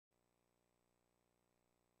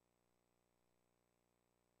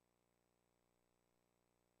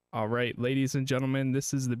All right, ladies and gentlemen,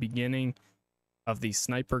 this is the beginning of the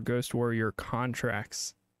Sniper Ghost Warrior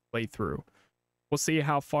contracts playthrough. We'll see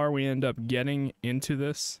how far we end up getting into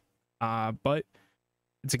this, but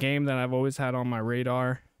it's a game that I've always had on my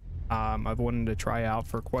radar. I've wanted to try out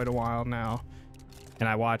for quite a while now, and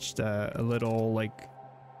I watched a little like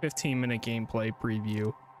 15-minute gameplay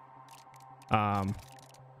preview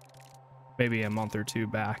maybe a month or two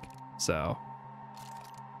back. So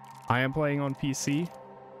I am playing on PC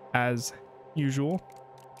as usual,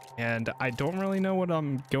 and I don't really know what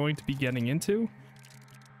I'm going to be getting into,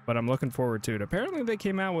 but I'm looking forward to it. Apparently they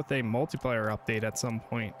came out with a multiplayer update at some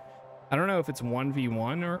point. I don't know if it's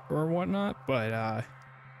 1v1 or whatnot, but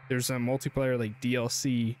there's a multiplayer like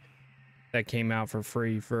DLC that came out for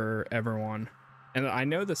free for everyone, and I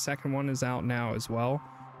know the second one is out now as well,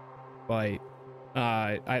 but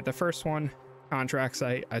the first one, contracts,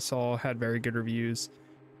 I saw had very good reviews.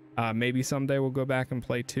 Maybe someday we'll go back and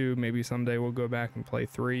play 2, maybe someday we'll go back and play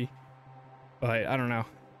 3, but I don't know,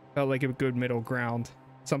 felt like a good middle ground,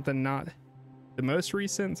 something not the most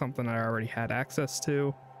recent, something I already had access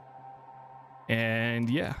to. And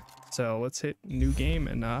yeah, so let's hit new game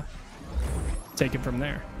and take it from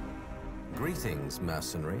there. Greetings,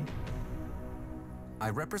 mercenary.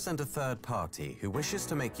 I represent a third party who wishes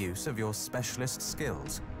to make use of your specialist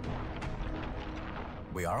skills.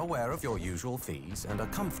 We are aware of your usual fees and are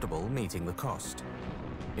comfortable meeting the cost.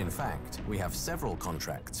 In fact, we have several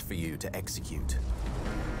contracts for you to execute.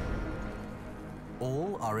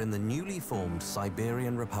 All are in the newly formed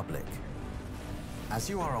Siberian Republic. As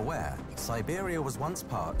you are aware, Siberia was once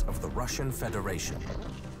part of the Russian Federation,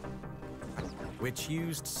 which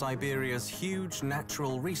used Siberia's huge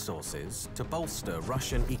natural resources to bolster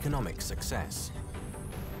Russian economic success.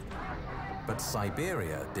 But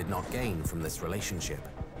Siberia did not gain from this relationship.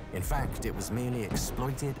 In fact, it was merely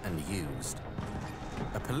exploited and used.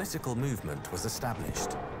 A political movement was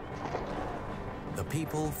established. The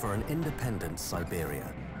People for an Independent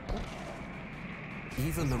Siberia.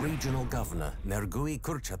 Even the regional governor, Nergui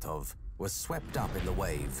Kurchatov, was swept up in the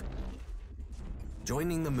wave,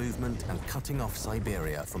 joining the movement and cutting off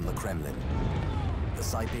Siberia from the Kremlin. The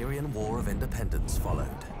Siberian War of Independence followed.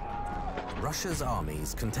 Russia's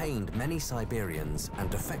armies contained many Siberians and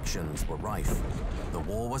defections were rife. The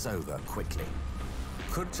war was over quickly.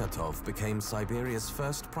 Kurchatov became Siberia's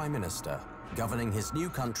first prime minister, governing his new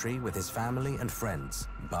country with his family and friends.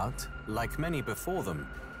 But, like many before them,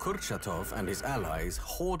 Kurchatov and his allies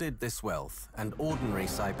hoarded this wealth, and ordinary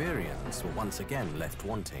Siberians were once again left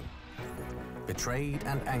wanting. Betrayed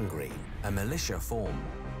and angry, a militia formed,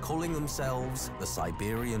 calling themselves the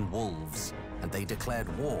Siberian Wolves, and they declared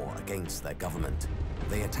war against their government.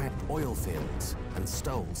 They attacked oil fields and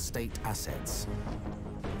stole state assets.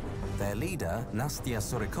 Their leader, Nastya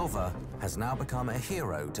Surikova, has now become a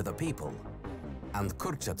hero to the people, and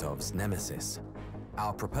Kurchatov's nemesis.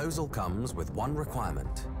 Our proposal comes with one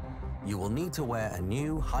requirement. You will need to wear a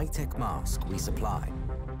new high-tech mask we supply.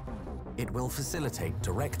 It will facilitate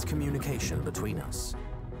direct communication between us.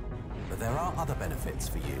 But there are other benefits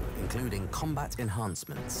for you, including combat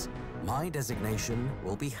enhancements. My designation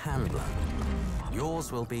will be Handler.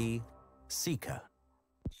 Yours will be Seeker.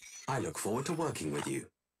 I look forward to working with you.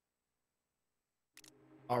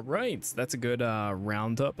 All right, that's a good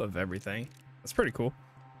roundup of everything. That's pretty cool.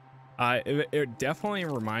 It definitely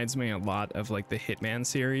reminds me a lot of like the Hitman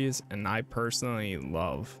series, and I personally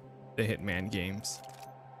love the Hitman games.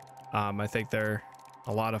 I think they're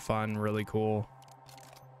a lot of fun, really cool.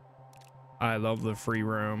 I love the free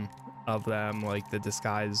roam of them, like the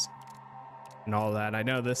disguise and all that. I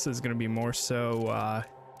know this is going to be more so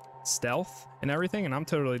stealth and everything, and I'm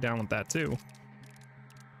totally down with that too.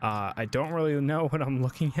 I don't really know what I'm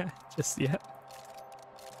looking at just yet,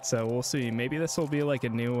 so we'll see. Maybe this will be like a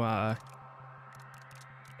new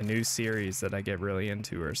series that I get really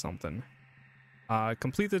into or something.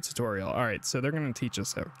 Complete the tutorial. All right, so they're going to teach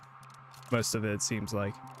us how most of it seems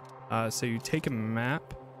like. So you take a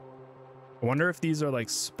map. I wonder if these are like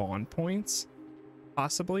spawn points,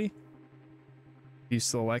 possibly. You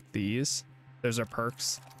select these. Those are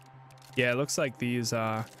perks. Yeah, it looks like these.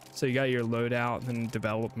 So you got your loadout and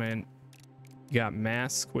development. You got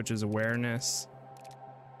mask, which is awareness.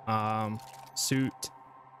 Suit,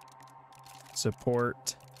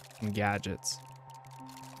 support, and gadgets.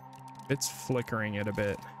 It's flickering it a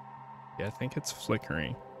bit. Yeah, I think it's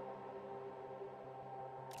flickering.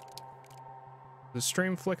 The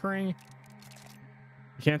stream flickering.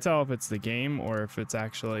 You can't tell if it's the game or if it's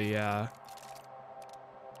actually the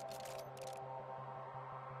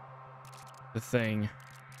thing.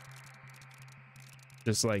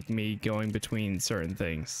 Just like me going between certain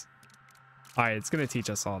things. All right, it's gonna teach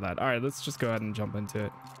us all that. All right, let's just go ahead and jump into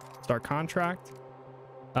it. Start contract.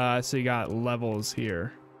 So you got levels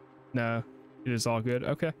here. No, it is all good.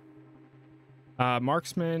 Okay.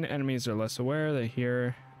 Marksman, enemies are less aware. They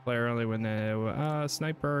hear player only when they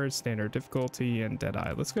sniper, standard difficulty, and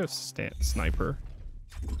deadeye. Let's go sniper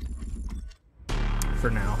for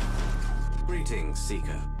now. Greetings,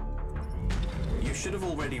 Seeker. You should have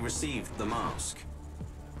already received the mask.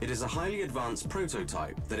 It is a highly advanced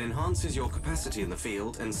prototype that enhances your capacity in the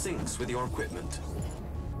field and syncs with your equipment.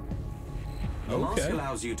 The mask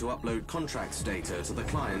allows you to upload contracts data to the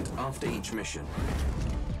client after each mission.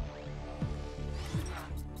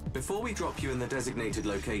 Before we drop you in the designated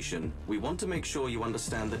location, we want to make sure you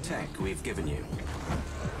understand the tech we've given you.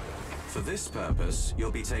 For this purpose,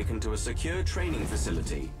 you'll be taken to a secure training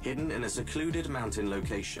facility hidden in a secluded mountain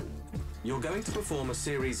location. You're going to perform a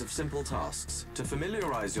series of simple tasks to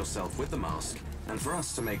familiarize yourself with the mask and for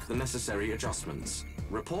us to make the necessary adjustments.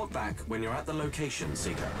 Report back when you're at the location,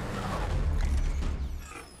 Seeker.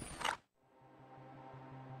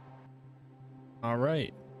 All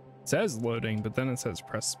right. It says loading, but then it says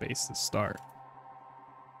press space to start.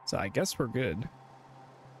 So I guess we're good.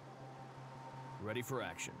 Ready for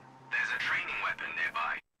action. There's a training weapon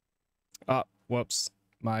nearby. Oh, whoops.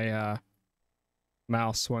 My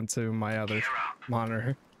mouse went to my other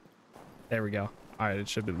monitor. There we go. All right, it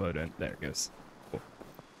should be loaded. There it goes. Cool.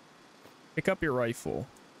 Pick up your rifle.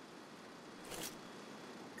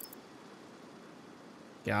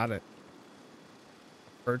 Got it.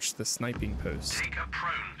 Approach the sniping post. Take a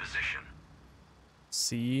prone position.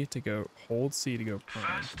 C to go, hold C to go prone.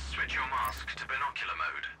 First, switch your mask to binocular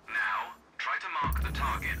mode. Now, try to mark the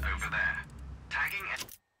target over there.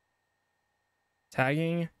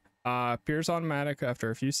 Tagging appears automatic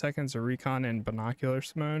after a few seconds of recon in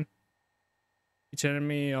binoculars mode. Each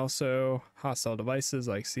enemy also hostile devices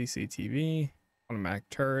like CCTV, automatic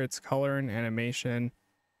turrets, color and animation,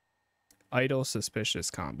 idle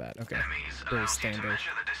suspicious combat. Okay, pretty standard.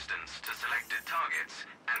 Measure the distance to selected targets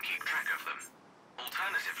and keep track of them.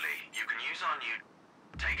 Alternatively, you can use our new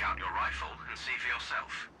take out your rifle and see for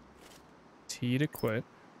yourself. T to quit.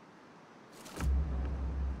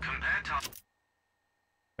 Compare to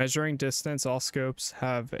Measuring distance. All scopes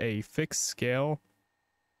have a fixed scale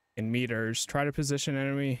in meters. Try to position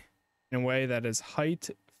enemy in a way that his height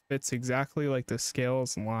fits exactly like the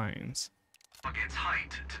scale's lines. Target's height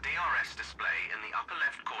to DRS display in the upper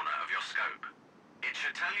left corner of your scope. It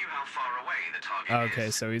should tell you how far away the target is. Okay,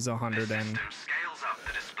 so he's 100 the and system scales up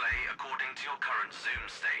the display according to your current zoom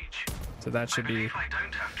stage. so that should be I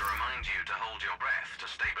don't have to remind you to hold your breath to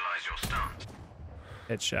stabilize your stance.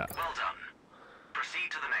 headshot. Well done.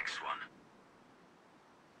 Proceed to the next one.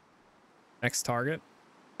 Next target.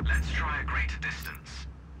 Let's try a greater distance.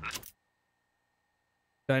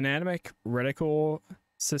 Dynamic reticle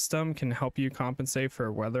system can help you compensate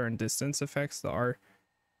for weather and distance effects. The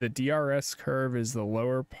DRS curve is the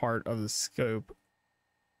lower part of the scope.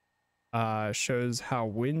 Shows how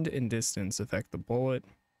wind and distance affect the bullet.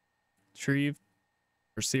 Retrieve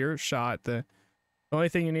pursuer shot. The only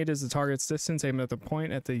thing you need is the target's distance. Aim at the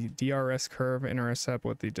point at the DRS curve. Intercept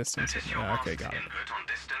with the distance. Okay, got it.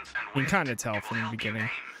 You can kind of tell from the beginning.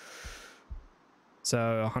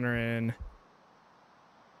 So 100.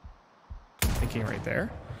 Thinking right there.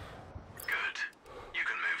 Good. You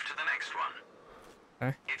can move to the next one.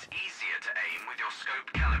 Okay. It's easier to aim with your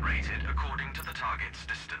scope calibrated according to the target's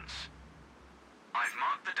distance. I've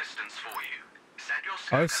marked the distance for you. Set your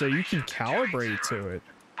scope. Oh, so you can calibration calibrate to it.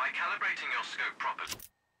 By calibrating your scope properly.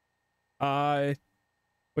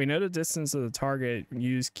 We know the distance of the target.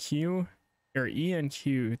 Use Q or E and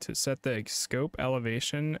Q to set the scope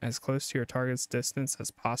elevation as close to your target's distance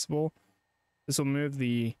as possible. This will move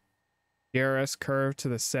the DRS curve to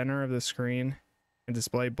the center of the screen and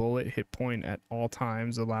display bullet hit point at all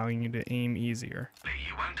times, allowing you to aim easier.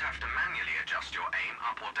 You won't have to manually adjust your aim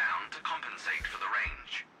up or down to compensate for the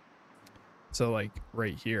range. So like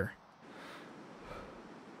right here.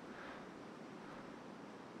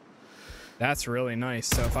 That's really nice.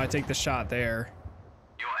 So if I take the shot there,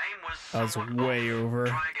 Your aim was that was way over.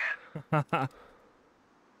 Try again.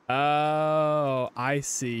 Oh, I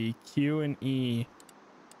see. Q and E.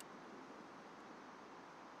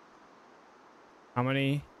 How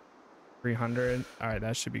many? 300. All right,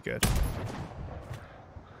 that should be good. Torso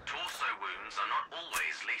wounds are not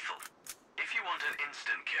always lethal. If you want an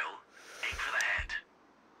instant kill, aim for the head.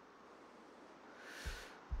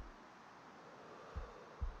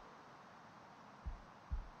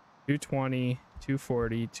 $220,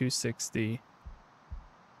 $240, $260,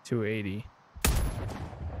 $280.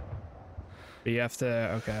 But you have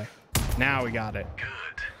to, okay. Now we got it. Good.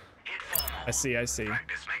 Hit 4 I see, I see.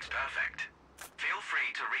 Practice makes perfect. Feel free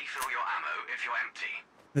to refill your ammo if you're empty.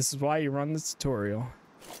 This is why you run the tutorial.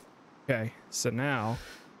 Okay, so now,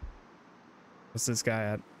 what's this guy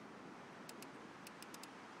at?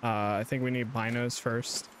 I think we need binos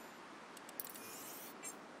first.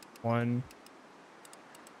 1,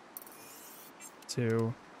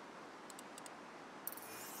 2.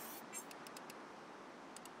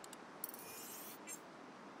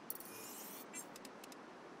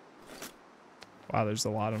 Wow, there's a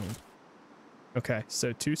lot of them. Okay,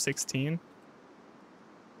 so 216.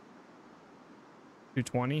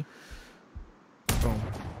 220. Boom.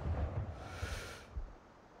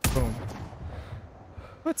 Boom.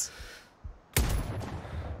 What?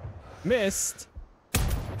 Missed.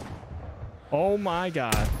 Oh my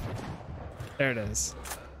god. There it is.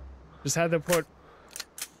 Just had to put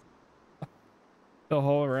the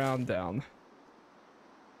whole round down.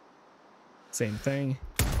 Same thing.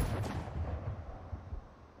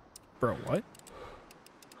 Bro, what?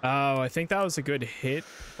 Oh, I think that was a good hit,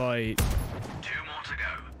 but 2 more to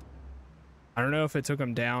go. I don't know if it took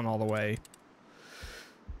him down all the way.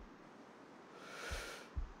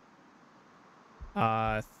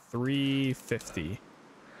 350.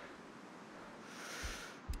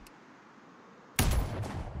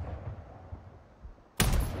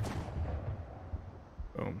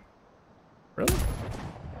 Boom. Really?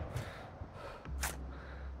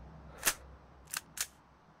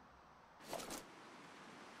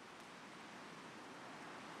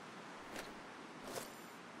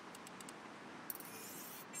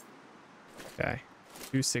 Okay.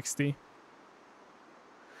 260.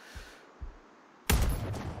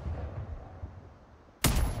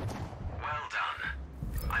 Well done.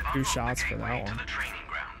 I've 2 unlocked shots the for gateway that to one. the training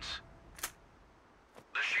grounds.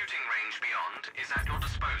 The shooting range beyond is at your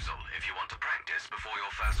disposal if you want to practice before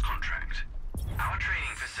your first contract. Our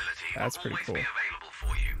training facility That's will pretty always cool. be available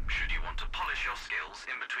for you should you want to polish your skills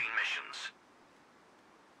in between missions.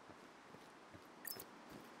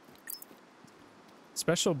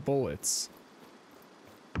 Special bullets.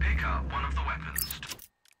 Pick up one of the weapons.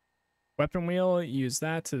 Weapon wheel, use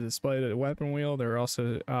that to display the weapon wheel. There are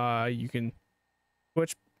also you can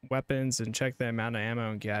switch weapons and check the amount of ammo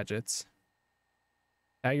and gadgets.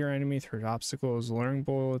 Tag your enemy through obstacles. Learning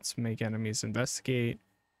bullets make enemies investigate.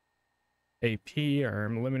 AP or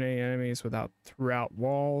eliminate enemies throughout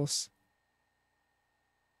walls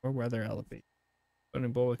or weather elevate. When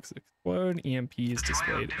bullets explode, EMPs Try out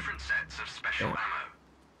displayed. different sets of special Okay. ammo.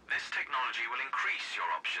 This technology will increase your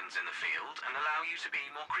options in the field and allow you to be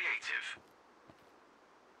more creative.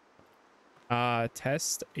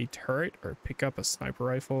 Test a turret or pick up a sniper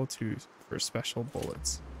rifle for special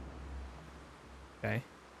bullets. Okay.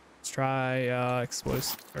 Let's try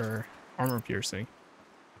explosive or armor piercing.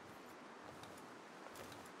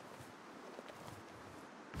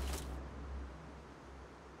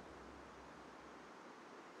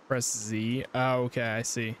 Press Z. Oh, okay, I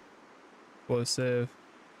see. Explosive.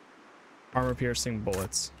 Armor piercing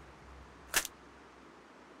bullets.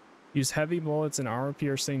 Use heavy bullets and armor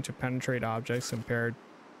piercing to penetrate objects compared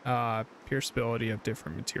pierceability of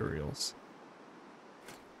different materials.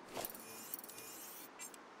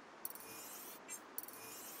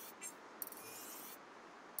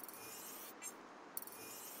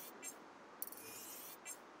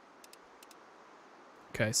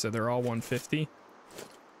 Okay, so they're all 150.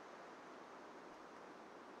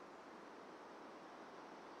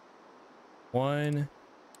 One.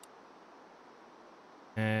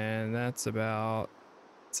 And that's about,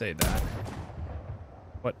 say that.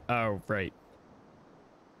 What? Oh, right.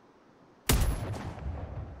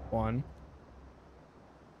 1.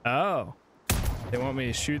 Oh. They want me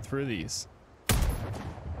to shoot through these.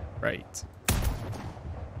 Right.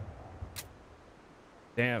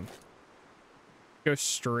 Damn. Go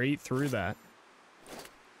straight through that.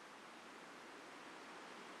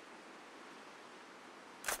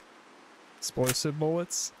 Explosive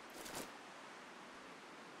bullets.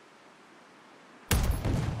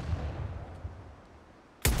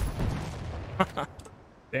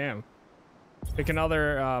 Damn. Pick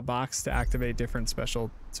another box to activate different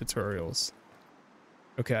special tutorials.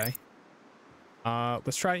 Okay.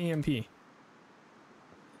 Let's try EMP.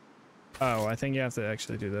 Oh, I think you have to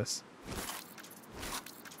actually do this.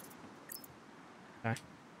 Okay.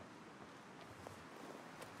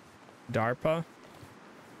 DARPA.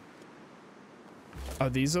 Oh,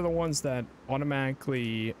 these are the ones that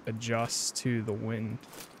automatically adjust to the wind.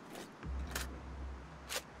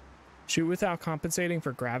 Shoot without compensating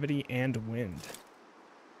for gravity and wind.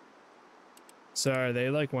 So are they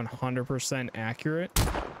like 100% accurate?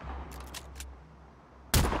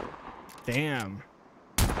 Damn.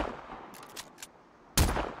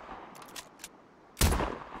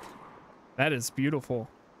 That is beautiful.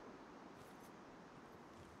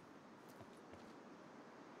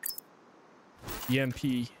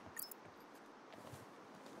 EMP.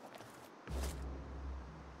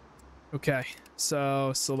 Okay,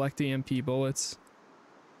 so select the EMP bullets.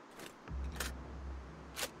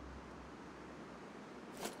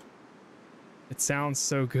 It sounds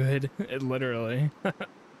so good. It literally.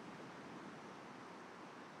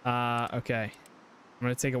 Okay. I'm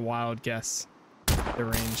gonna take a wild guess. The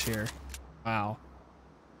range here. Wow.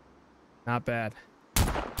 Not bad.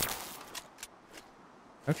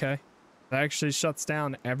 Okay. That actually shuts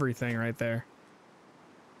down everything right there.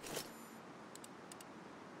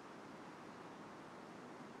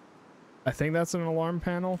 I think that's an alarm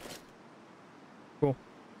panel. Cool.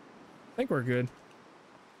 I think we're good.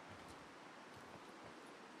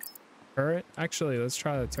 Turret? Actually, let's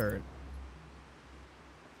try the turret.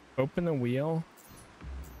 Open the wheel.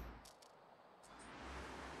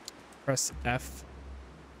 Press F.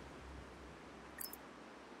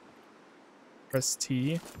 Press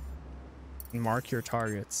T. And mark your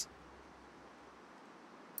targets.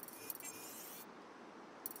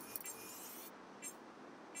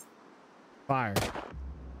 Fire.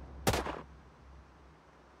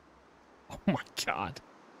 Oh my god.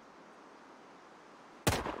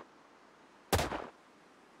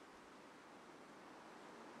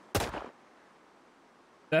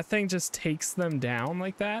 That thing just takes them down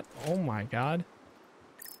like that? Oh my god.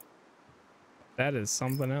 That is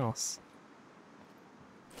something else.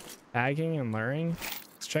 Tagging and luring.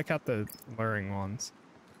 Let's check out the luring ones.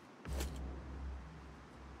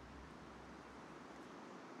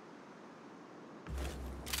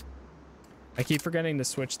 I keep forgetting to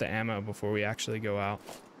switch the ammo before we actually go out.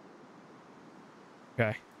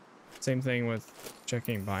 Okay. Same thing with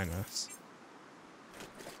checking binos.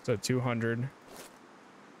 So 200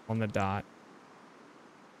 on the dot.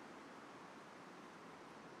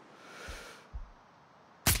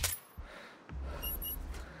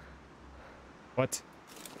 What?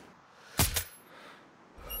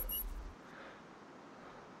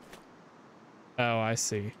 Oh, I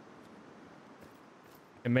see.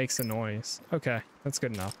 It makes a noise. Okay, that's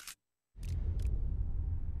good enough.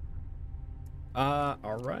 All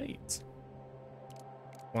right.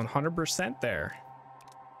 100% there.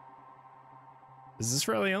 Is this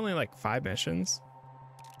really only like 5 missions?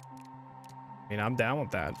 I mean, I'm down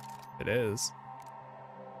with that. It is.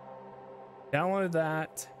 Download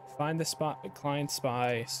that. Find the spot, client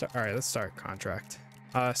spy. All right, let's start contract.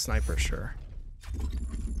 Sniper, sure.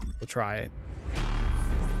 We'll try it.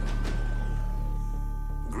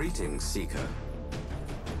 Greetings, Seeker.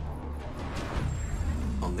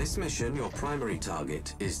 On this mission, your primary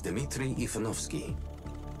target is Dmitry Ivanovsky.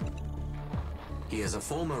 He is a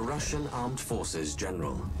former Russian Armed Forces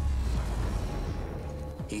general.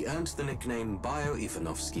 He earned the nickname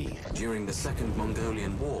Bio-Ivanovsky during the Second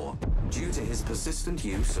Mongolian War due to his persistent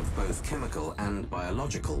use of both chemical and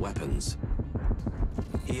biological weapons.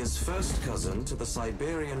 He is first cousin to the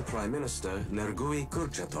Siberian Prime Minister Nergui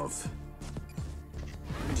Kurchatov.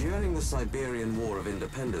 During the Siberian War of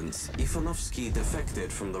Independence, Ivanovsky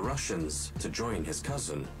defected from the Russians to join his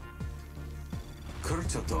cousin.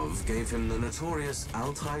 Kurchatov gave him the notorious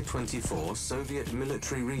Altai-24 Soviet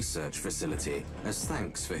military research facility as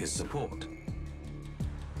thanks for his support.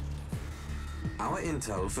 Our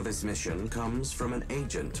intel for this mission comes from an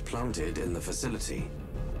agent planted in the facility.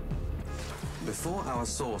 Before our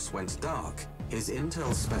source went dark, his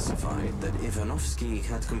intel specified that Ivanovsky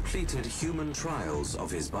had completed human trials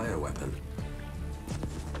of his bioweapon.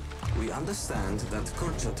 We understand that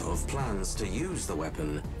Kurchatov plans to use the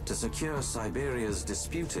weapon to secure Siberia's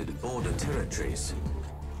disputed border territories.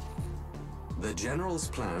 The general's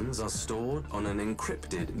plans are stored on an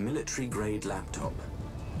encrypted military-grade laptop.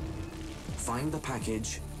 Find the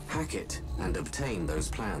package, hack it, and obtain those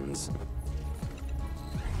plans.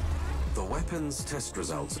 The weapon's test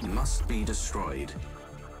results must be destroyed.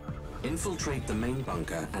 Infiltrate the main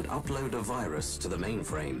bunker and upload a virus to the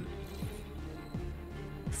mainframe.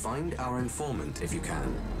 Find our informant if you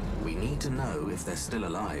can. We need to know if they're still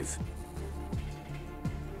alive.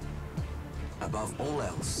 Above all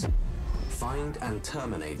else, find and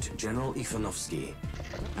terminate General Ivanovsky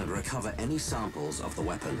and recover any samples of the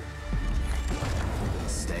weapon.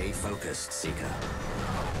 Stay focused, Seeker.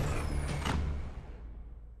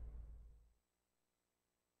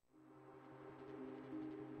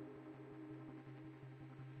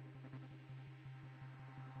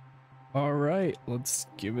 All right, let's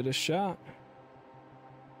give it a shot.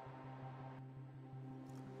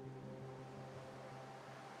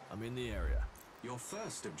 I'm in the area. Your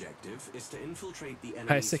first objective is to infiltrate the Why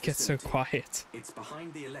enemy's does it get so facility. quiet? It's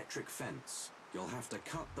behind the electric fence. You'll have to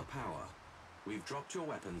cut the power. We've dropped your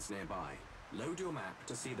weapons nearby. Load your map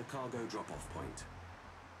to see the cargo drop-off point.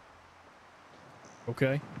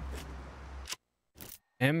 Okay.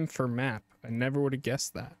 M for map. I never would have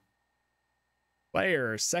guessed that.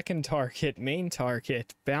 Player, second target, main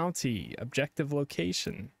target, bounty, objective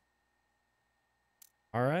location.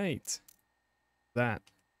 All right. That.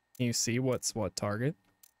 Can you see what's what target?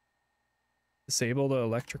 Disable the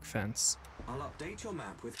electric fence. I'll update your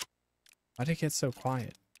map with... Why'd it get so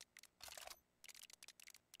quiet?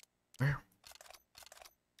 Wow.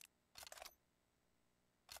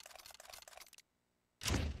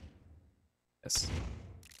 Yes.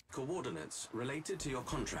 coordinates related to your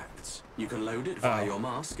contracts. You can load it via your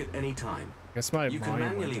mask at any time. Guess my You can mind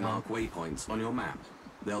manually went mark waypoints on your map.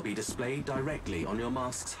 They'll be displayed directly on your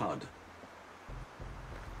mask's HUD.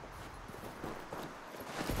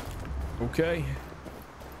 Okay.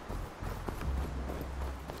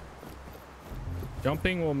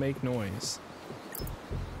 Jumping will make noise.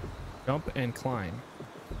 Jump and climb.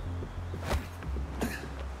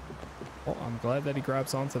 Well, I'm glad that he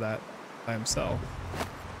grabs onto that by himself.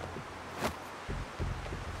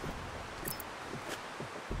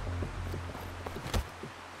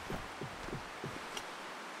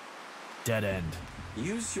 Dead end.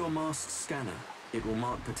 Use your mask's scanner. It will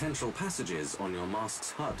mark potential passages on your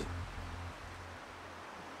mask's HUD.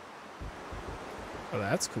 Oh,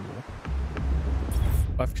 that's cool.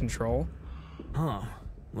 Left control. Huh.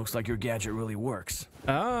 Looks like your gadget really works.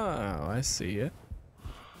 Oh, I see it.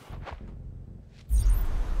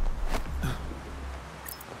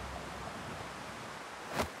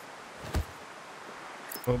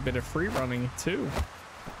 A little bit of free running too.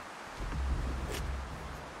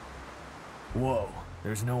 Whoa.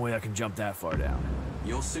 There's no way I can jump that far down.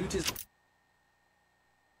 Your suit is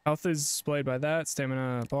Health is displayed by that.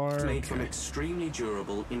 Stamina bar. made from extremely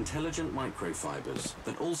durable, intelligent microfibers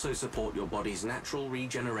that also support your body's natural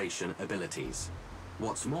regeneration abilities.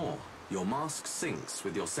 What's more, your mask syncs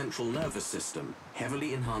with your central nervous system,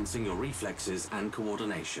 heavily enhancing your reflexes and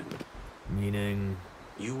coordination. Meaning?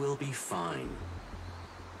 You will be fine.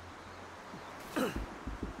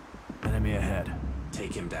 Enemy ahead.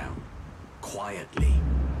 Take him down. Quietly.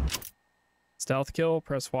 Stealth kill.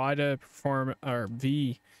 Press Y to perform, or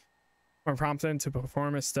V, or prompt them to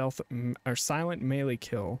perform a stealth or silent melee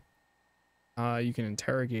kill. You can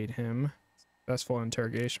interrogate him. Successful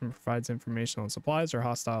interrogation provides information on supplies or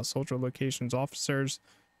hostile soldier locations. Officers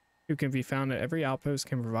who can be found at every outpost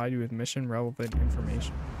can provide you with mission relevant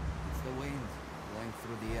information. It's the wind blowing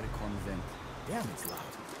through the aircon vent. Damn, it's loud.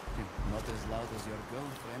 Not as loud as your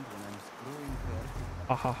girlfriend when I'm screwing her.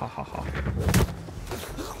 Ha ha ha ha ha.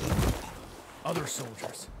 Other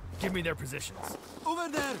soldiers. Give me their positions. Over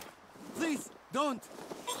there! Please, don't!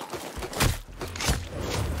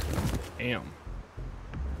 Damn.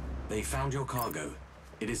 They found your cargo.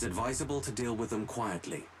 It is advisable to deal with them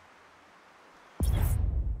quietly.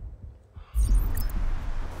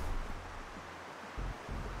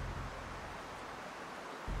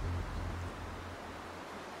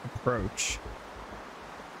 Approach.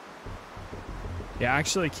 You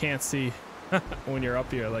actually can't see when you're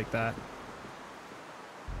up here like that.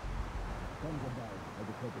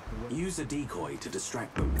 Use a decoy to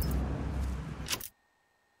distract them.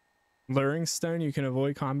 Luring stone. You can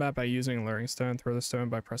avoid combat by using luring stone. Throw the stone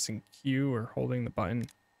by pressing Q or holding the button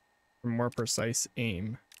for more precise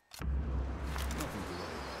aim. Nothing to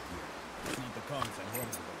worry about here. It's not the cons I'm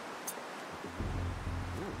worried about.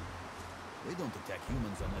 They don't attack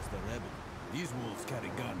humans unless they're rabid. These wolves carry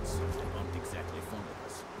guns, so they aren't exactly fond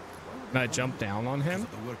of us. Can I jump down on him?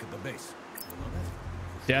 Because of the work at the base. You know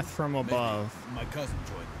that? Death from above. Maybe my cousin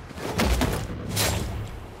joined.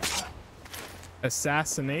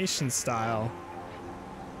 Assassination style.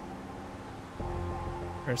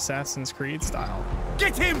 Or Assassin's Creed style.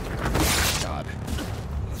 Get him! God.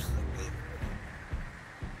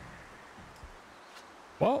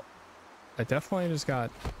 Well, I definitely just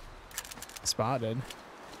got spotted.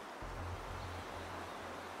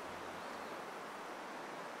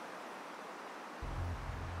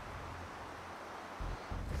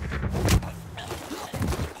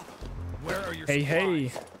 Where are your Hey,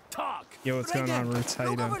 supplies? hey. Talk! Yo, what's going on, Roots? How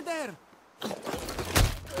you doing? Over there!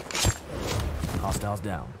 Hostiles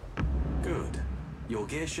down. Good. Your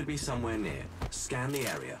gear should be somewhere near. Scan the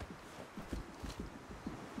area.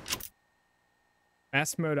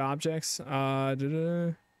 Mass mode objects.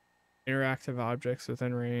 Interactive objects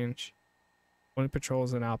within range. When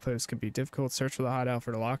patrols and outposts can be difficult. Search for the hideout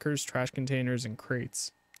for the lockers, trash containers, and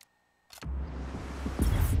crates.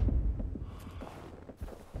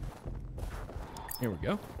 Here we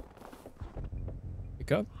go.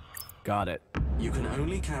 Pick up. Got it. You can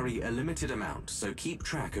only carry a limited amount, so keep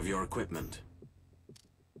track of your equipment.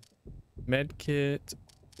 Med kit.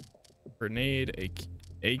 Grenade.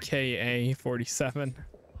 AKA 47.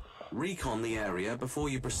 Recon the area before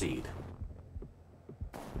you proceed.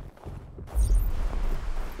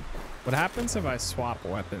 What happens if I swap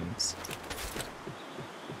weapons?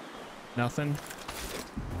 Nothing.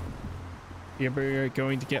 You ever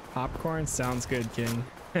going to get popcorn? Sounds good, King.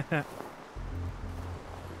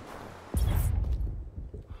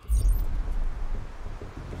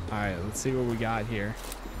 Alright, let's see what we got here.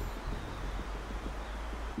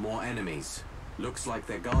 More enemies. Looks like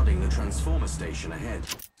they're guarding the transformer station ahead.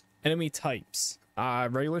 Enemy types.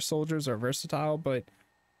 Regular soldiers are versatile, but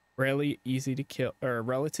rarely easy to kill, or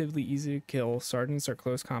relatively easy to kill. Sergeants are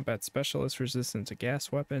close combat specialists resistant to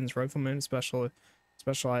gas weapons. Riflemen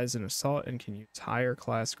specialize in assault and can use higher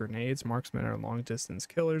class grenades. Marksmen are long distance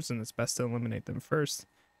killers, and it's best to eliminate them first.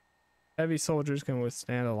 Heavy soldiers can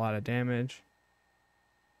withstand a lot of damage.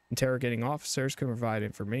 Interrogating officers can provide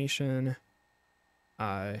information.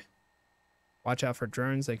 Watch out for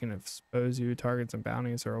drones. They can expose you. Targets and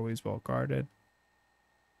bounties are always well guarded.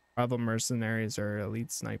 Rival mercenaries are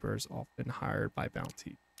elite snipers, often hired by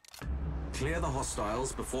bounty. Clear the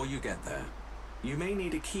hostiles before you get there. You may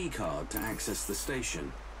need a key card to access the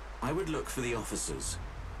station. I would look for the officers.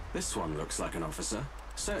 This one looks like an officer.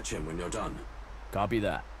 Search him when you're done. Copy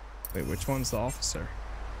that. Wait, which one's the officer?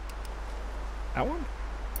 That one?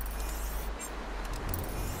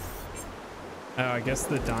 Oh, I guess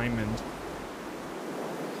the diamond.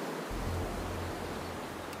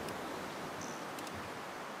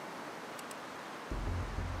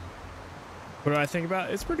 What do I think about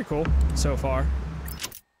it? It's pretty cool so far.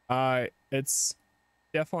 It's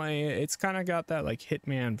definitely, it's kind of got that like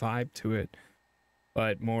Hitman vibe to it,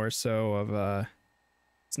 but more so of a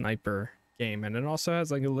sniper game. And it also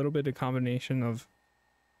has like a little bit of combination of,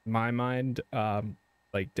 in my mind,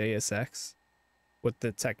 like Deus Ex with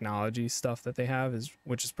the technology stuff that they have,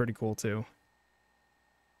 which is pretty cool too.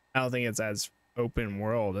 I don't think it's as open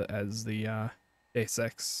world as the Deus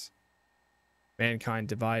Ex Mankind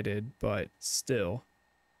Divided, but still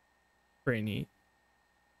pretty neat.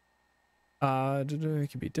 It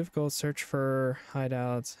can be difficult. Search for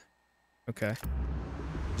hideouts. Okay,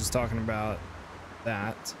 just talking about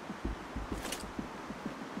that.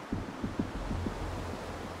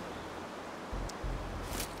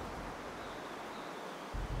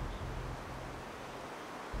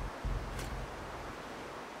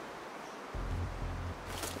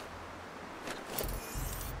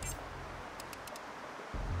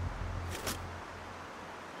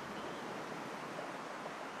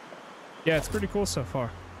 Yeah, it's pretty cool so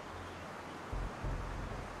far.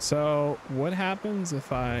 So what happens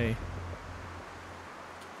if I'm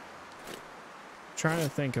trying to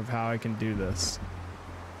think of how I can do this.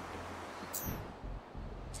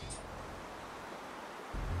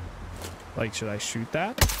 Like, should I shoot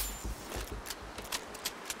that?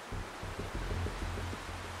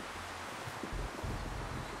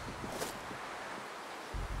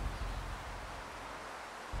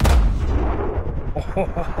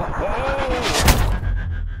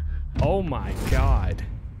 Oh my God.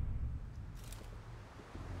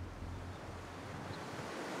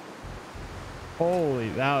 Holy,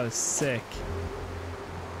 that was sick.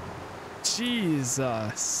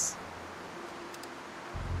 Jesus.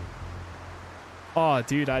 Oh,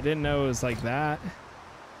 dude, I didn't know it was like that.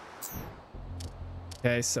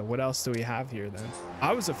 Okay, so what else do we have here then?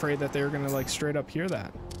 I was afraid that they were gonna like straight up hear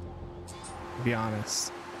that, to be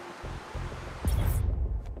honest.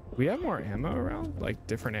 We have more ammo around, like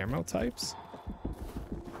different ammo types.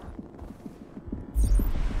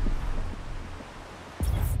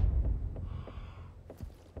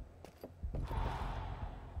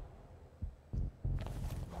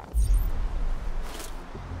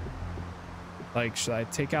 Like, should I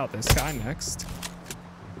take out this guy next?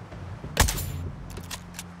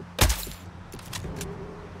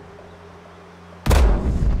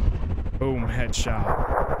 Boom, headshot.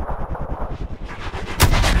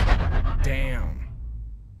 Damn.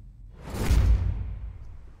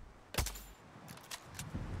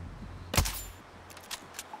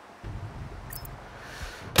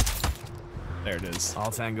 There it is.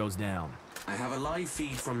 All tangos down. I have a live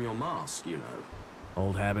feed from your mask, you know.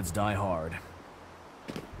 Old habits die hard.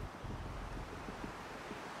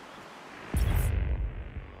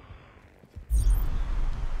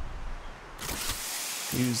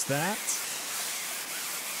 Use that.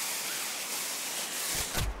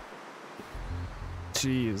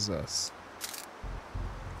 Jesus.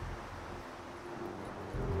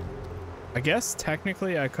 I guess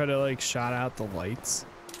technically I could have like shot out the lights.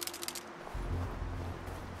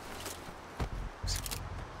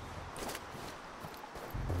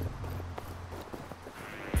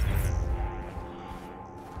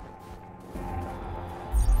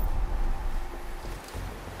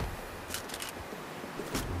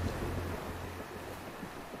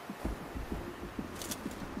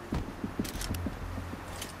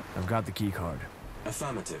 I've got the key card.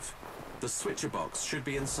 Affirmative. The switcher box should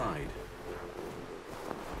be inside.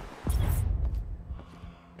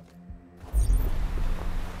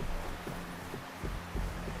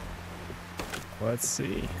 Let's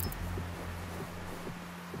see.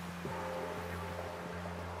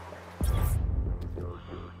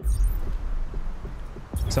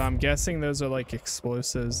 So I'm guessing those are like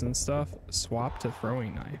explosives and stuff. Swap to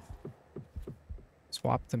throwing knife.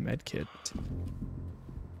 Swap to medkit.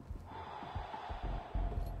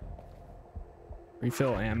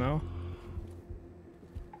 Refill ammo.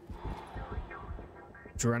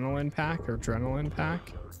 Adrenaline pack or adrenaline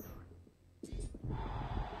pack.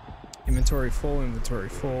 Inventory full, inventory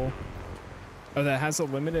full. Oh, that has a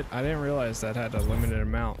limited. I didn't realize that had a limited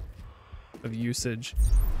amount of usage.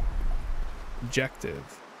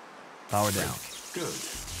 Objective. Power down. Good.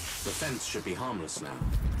 The fence should be harmless now.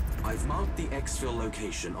 I've marked the exfil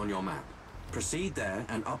location on your map. Proceed there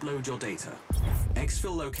and upload your data.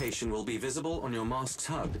 Exfil location will be visible on your mask's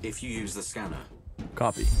hub if you use the scanner.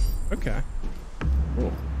 Copy. Okay.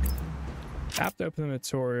 Cool. Tap to open the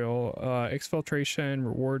tutorial. Exfiltration,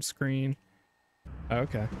 reward screen.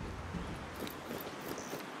 Okay.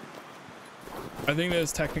 I think that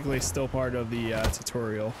is technically still part of the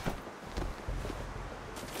tutorial.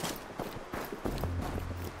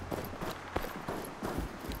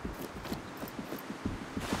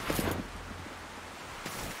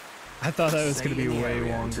 I thought that was going to be way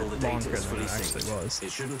longer than it actually was.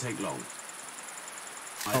 It shouldn't take long.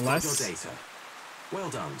 Unless... I've got your data. Well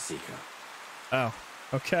done, Seeker. Oh,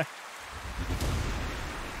 okay.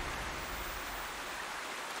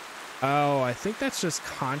 Oh, I think that's just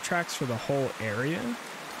contracts for the whole area.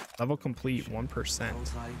 Level complete 1%.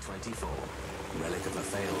 24. Relic of a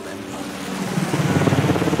failed empire.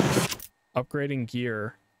 Upgrading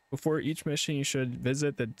gear. Before each mission, you should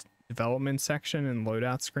visit the development section and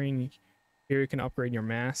loadout screen. Here you can upgrade your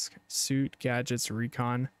mask, suit, gadgets,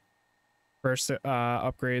 recon. First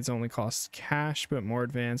upgrades only cost cash, but more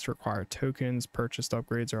advanced require tokens. Purchased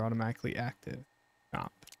upgrades are automatically active.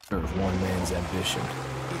 Stop. Serve one man's ambition.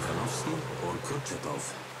 Ivanovsky or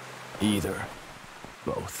Kurchatov? Either.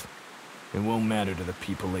 Both. It won't matter to the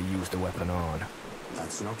people they use the weapon on.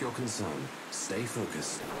 That's not your concern. Stay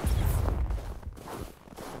focused.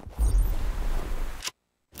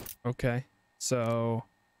 Okay, so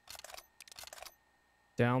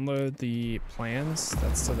download the plans.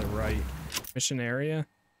 That's to the right. Mission area.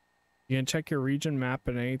 You can check your region map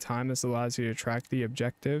at any time. This allows you to track the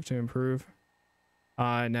objective to improve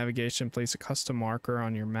navigation. Place a custom marker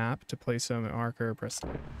on your map. To place a marker, press.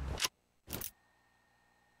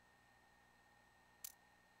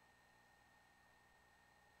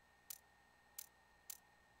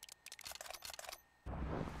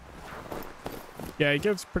 Yeah, he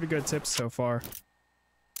gives pretty good tips so far.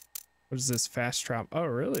 What is this? Fast travel? Oh,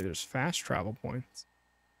 really? There's fast travel points.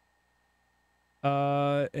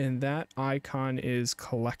 And that icon is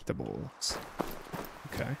collectibles.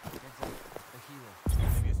 Okay.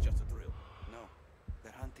 Maybe it's just a drill. No,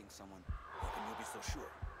 they're hunting someone. How can you be so sure?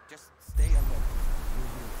 Just stay alert.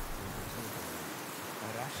 A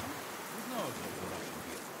Russian? There's no hope for Russian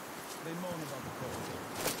here. They moan about the cold.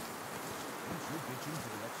 Don't you bitching to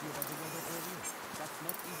the lecture about the weather earlier? That's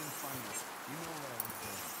not even funny. You know where I was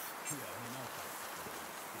going. Yeah, I know.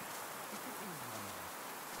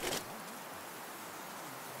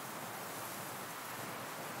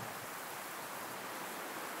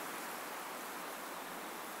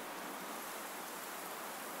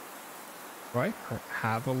 Do I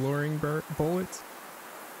have alluring bullets?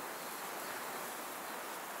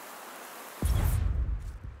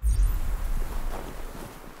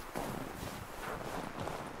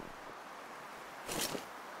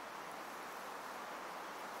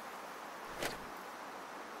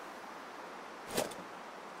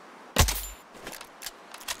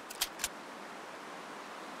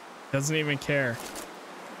 Doesn't even care.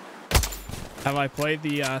 Have I played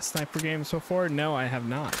the sniper games before? No, I have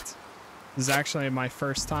not. This is actually my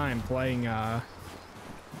first time playing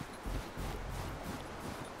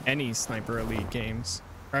any Sniper Elite games.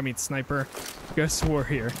 Or, I mean, Sniper Ghost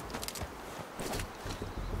Warrior.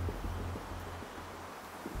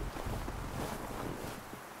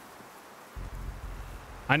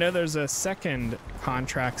 I know there's a second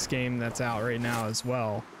contracts game that's out right now as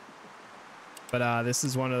well, but this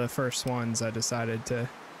is one of the first ones I decided to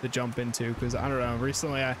jump into because I don't know.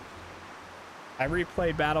 Recently, I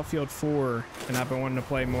replayed Battlefield 4, and I've been wanting to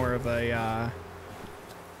play more of a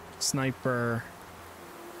sniper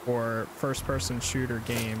or first-person shooter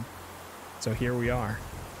game. So here we are.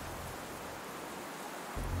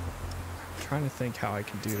 I'm trying to think how I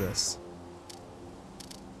can do this.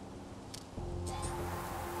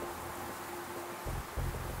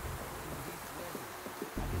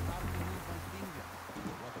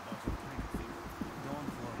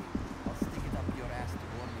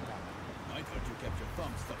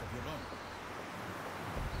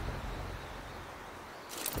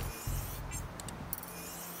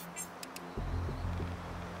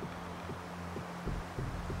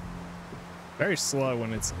 Very slow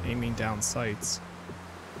when it's aiming down sights.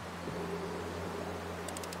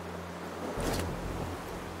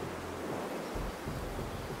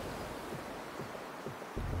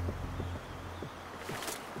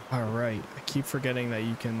 All right, I keep forgetting that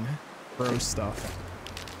you can throw stuff.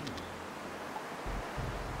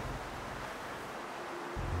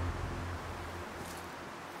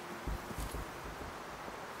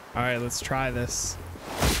 All right, let's try this.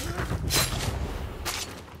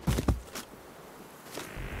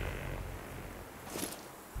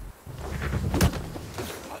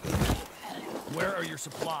 Where are your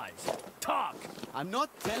supplies? Talk! I'm not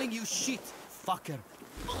telling you shit, fucker.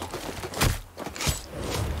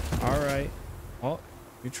 All right. Well,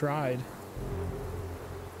 you tried.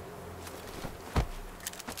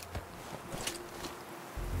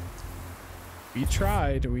 We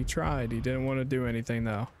tried. We tried. He didn't want to do anything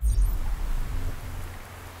though.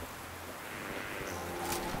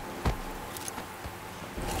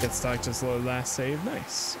 Get stuck, just load last save.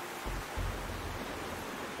 Nice.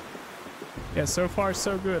 Yeah, so far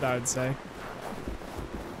so good, I would say.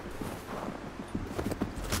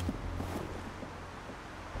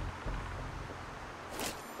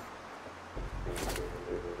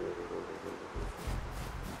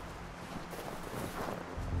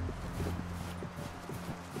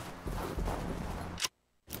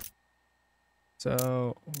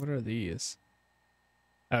 So, what are these?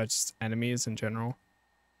 Oh, it's just enemies in general.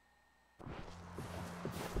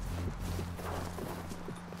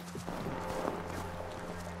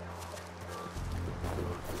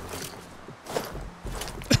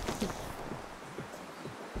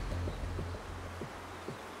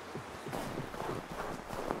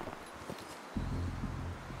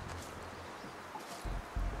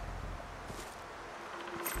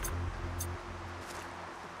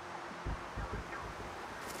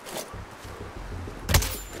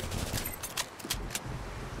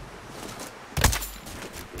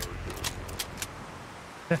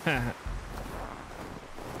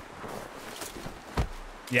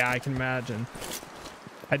 Yeah, I can imagine.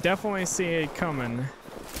 I definitely see it coming.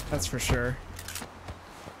 That's for sure.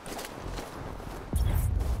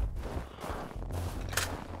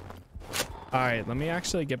 All right, let me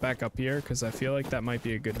actually get back up here because I feel like that might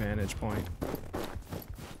be a good vantage point.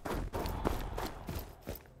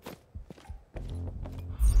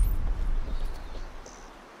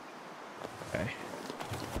 Okay.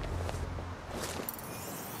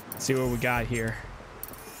 See what we got here.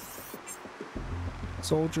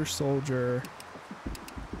 Soldier, soldier.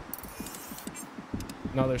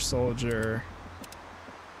 Another soldier.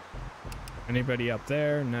 Anybody up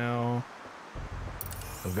there? No.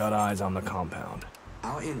 I've got eyes on the compound.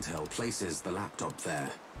 Our intel places the laptop there.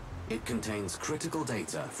 It contains critical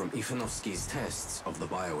data from Ivanovsky's tests of the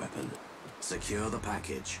bioweapon. Secure the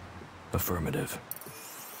package. Affirmative.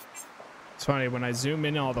 It's funny, when I zoom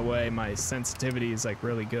in all the way, my sensitivity is like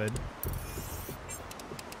really good.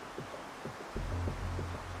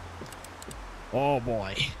 Oh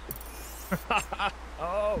boy.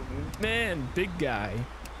 Oh man, big guy.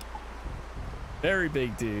 Very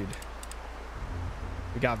big dude.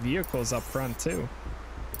 We got vehicles up front too.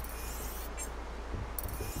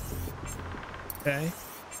 Okay.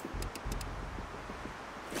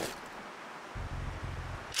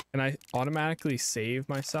 Can I automatically save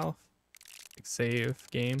myself? Like save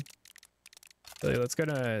game. Really, let's go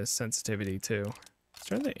to sensitivity too. Let's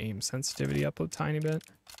turn the aim sensitivity up a tiny bit.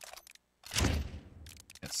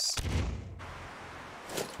 Yes.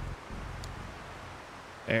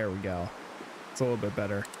 There we go. It's a little bit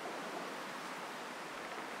better.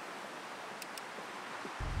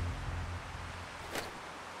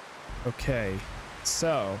 Okay,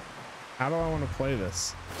 so how do I want to play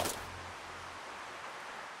this?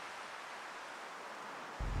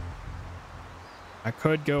 I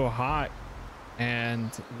could go hot and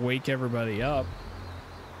wake everybody up,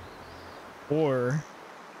 Or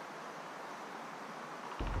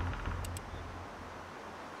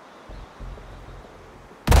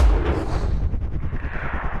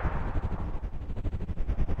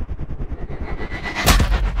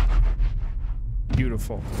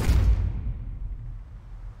beautiful.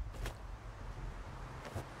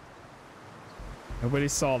 Nobody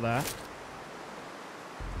saw that.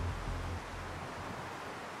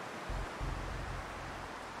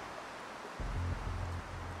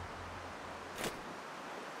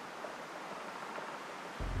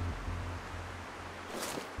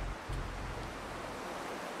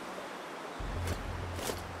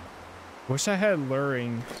 Wish I had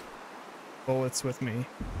luring bullets with me.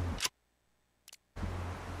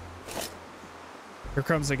 Here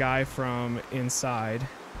comes a guy from inside.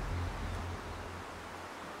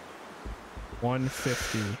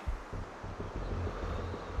 150.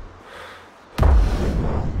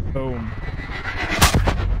 Boom.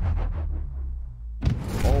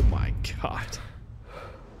 Oh my God.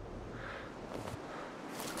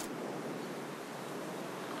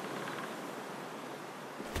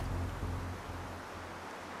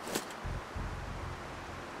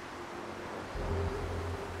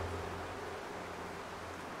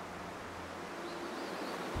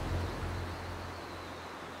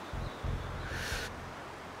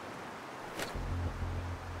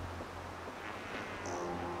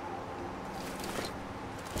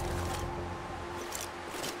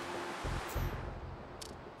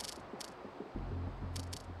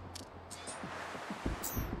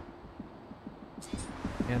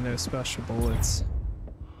 And no special bullets.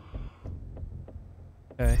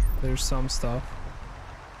 Okay, there's some stuff.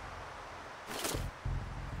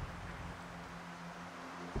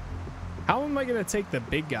 How am I gonna take the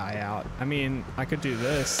big guy out? I mean, I could do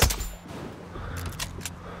this.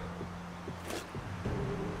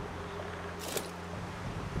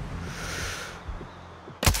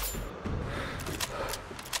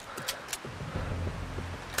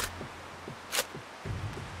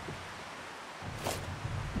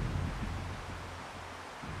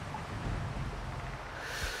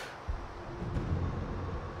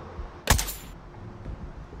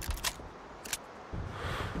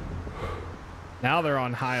 Now they're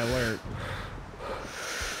on high alert.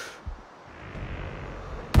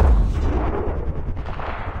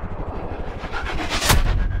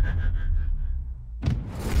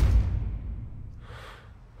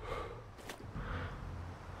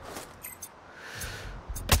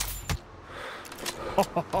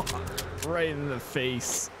 Right in the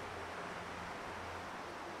face.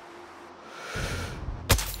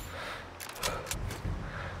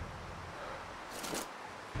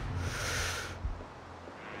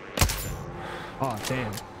 Oh,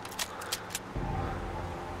 damn.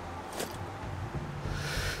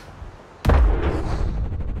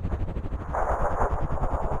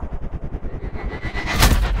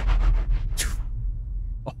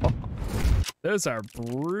 Those are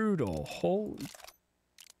brutal. Holy.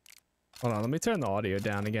 Hold on, let me turn the audio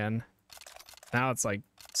down again. Now it's like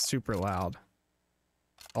super loud.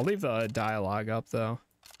 I'll leave the dialogue up though.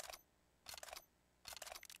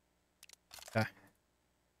 Okay.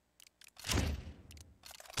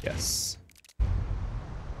 Yes.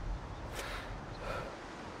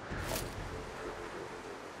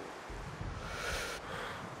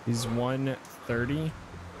 He's 130.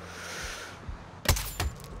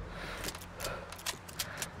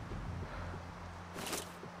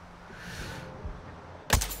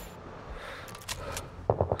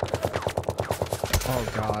 Oh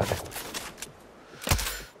God.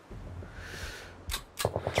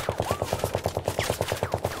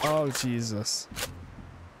 Oh Jesus.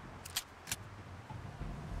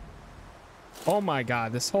 Oh my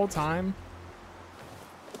God, this whole time.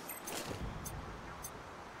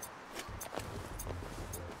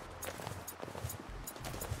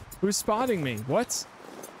 Who's spotting me? What?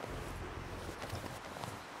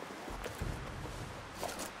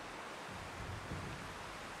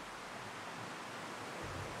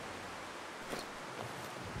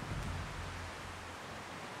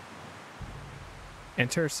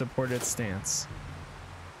 Enter supported stance.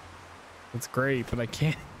 It's great, but I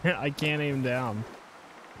can't I can't aim down.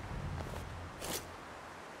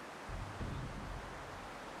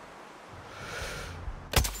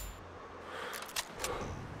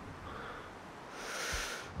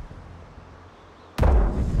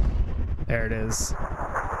 There it is.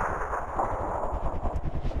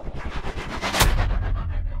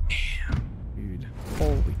 Damn, dude.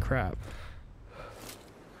 Holy crap.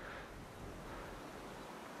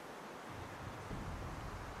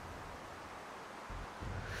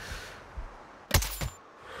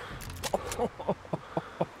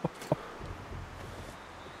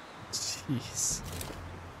 Jeez.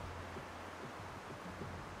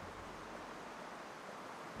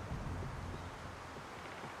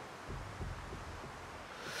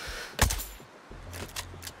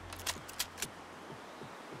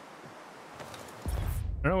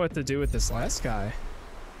 I don't know what to do with this last guy.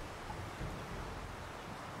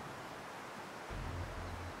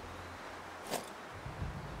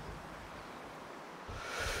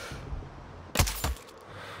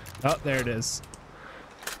 Oh, there it is.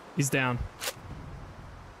 He's down.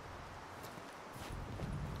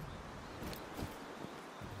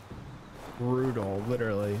 Brutal,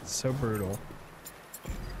 literally. So brutal.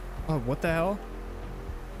 Oh, what the hell?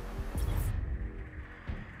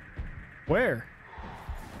 Where?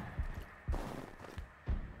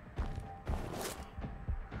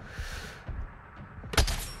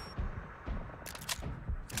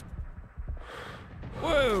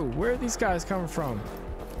 Whoa, where are these guys coming from?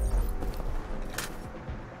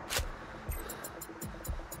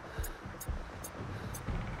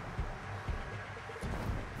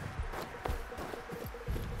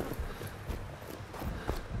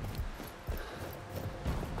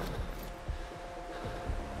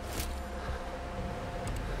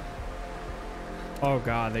 Oh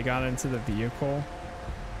god, they got into the vehicle.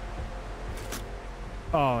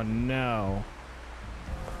 Oh no.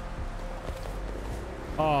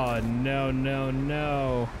 Oh no, no,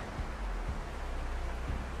 no.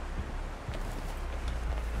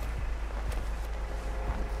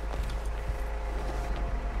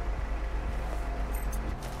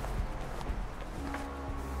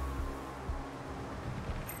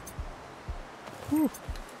 Whew.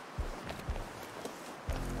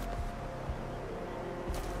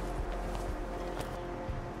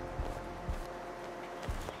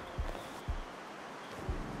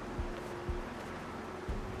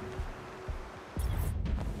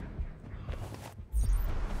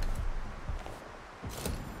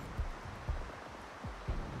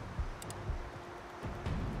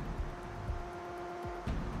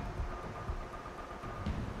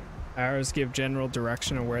 Arrows give general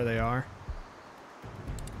direction of where they are.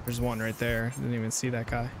 There's one right there. Didn't even see that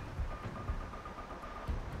guy.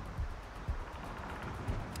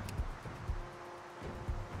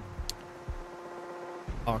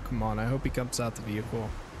 Oh, come on. I hope he comes out the vehicle.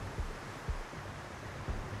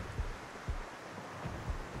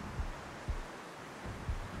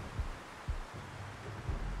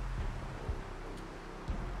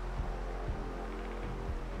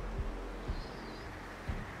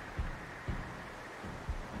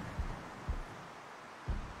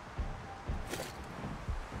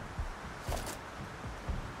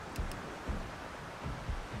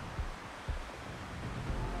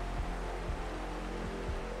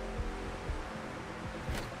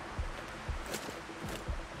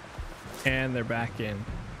 And they're back in.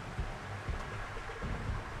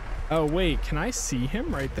 Oh, wait. Can I see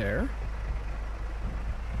him right there?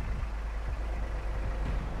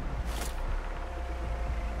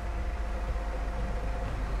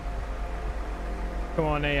 Come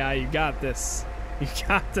on, AI. You got this. You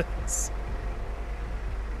got this.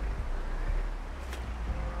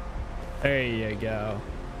 There you go.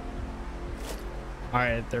 All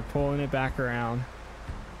right. They're pulling it back around.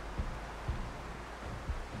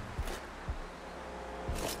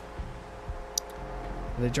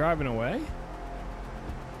 Are they driving away?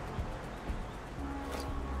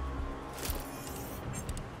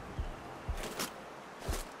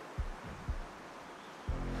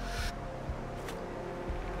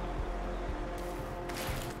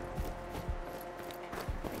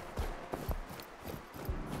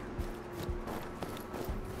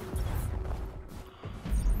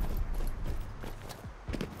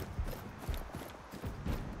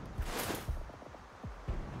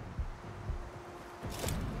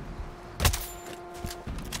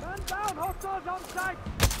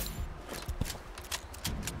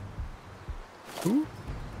 Who?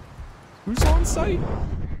 Who's on site?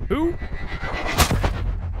 Who?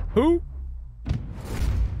 Who?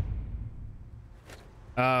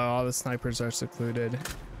 Oh, all the snipers are secluded.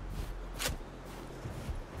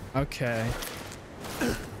 Okay.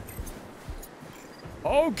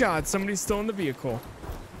 Oh god, somebody's still in the vehicle.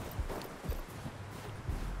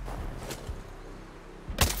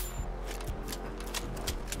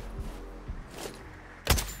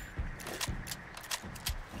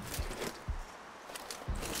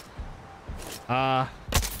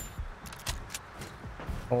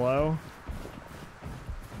 Hello?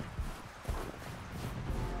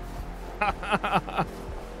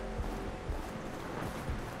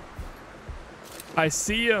 I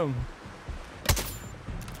see him.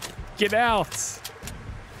 Get out.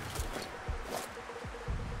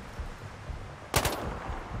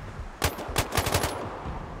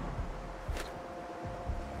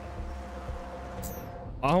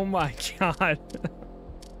 Oh my god.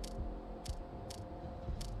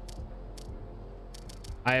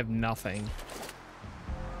 I have nothing.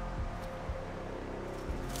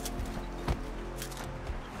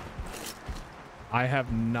 I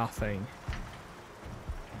have nothing.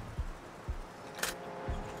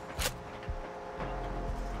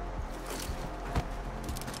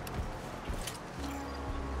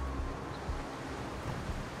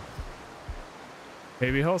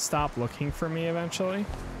 Maybe he'll stop looking for me eventually.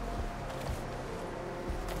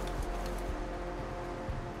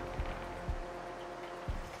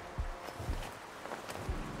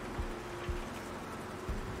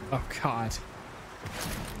 Oh God.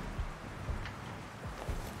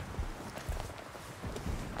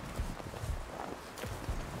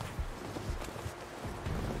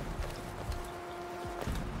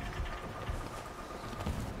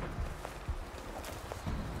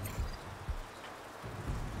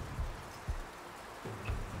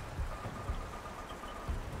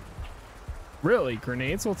 Really?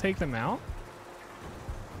 Grenades will take them out?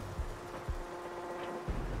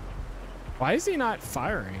 Why is he not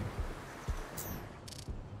firing?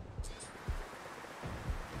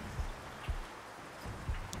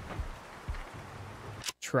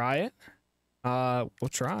 Try it? We'll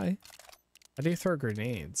try. How do you throw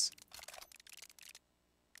grenades?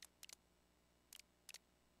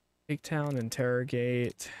 Take down,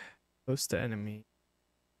 interrogate, close to enemy.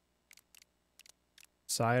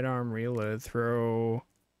 Sidearm, reload, throw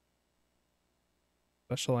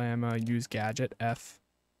special ammo, use gadget, F.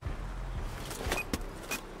 Oh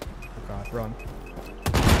God, run.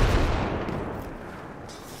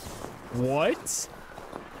 What?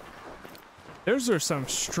 Those are some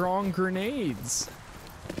strong grenades.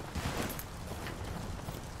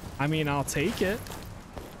 I mean, I'll take it.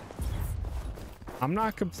 I'm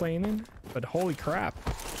not complaining, but holy crap.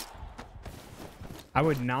 I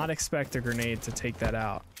would not expect a grenade to take that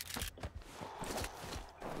out.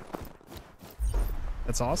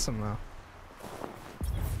 That's awesome, though.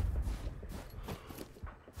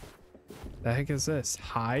 The heck is this?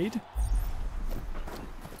 Hide?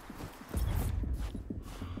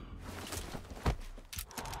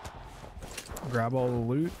 Grab all the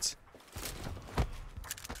loot.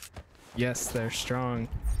 Yes, they're strong.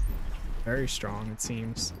 Very strong, it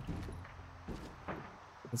seems.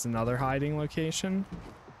 There's another hiding location.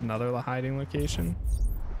 Another hiding location.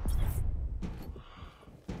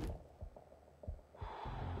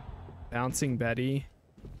 Bouncing Betty.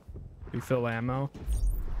 Refill ammo.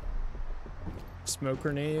 Smoke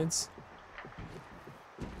grenades.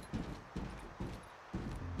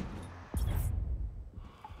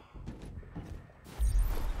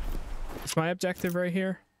 It's my objective right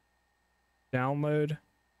here. Download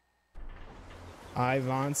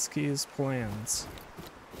Ivansky's plans.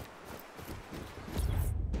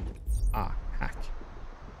 Ah, hack.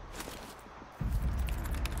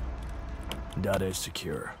 Data is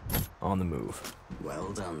secure. On the move.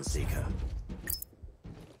 Well done, Seeker.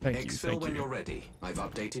 Thank you, Exfil thank when you. you're ready. I've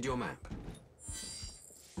updated your map.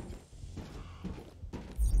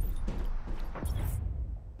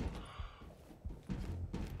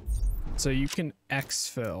 So you can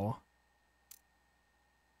exfil.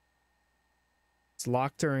 It's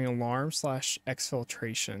locked during alarm /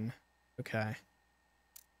 exfiltration. Okay.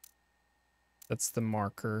 That's the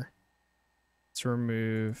marker. Let's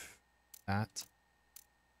remove that.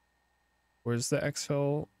 Where's the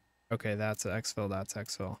exfil? Okay, that's exfil, that's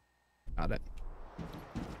exfil. Got it.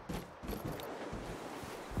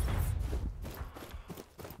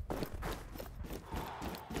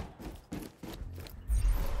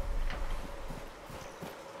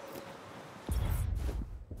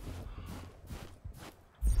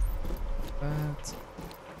 That.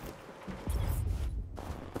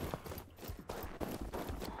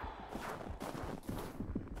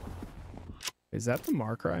 Is that the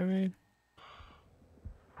marker I made?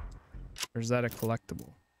 Or is that a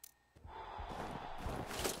collectible?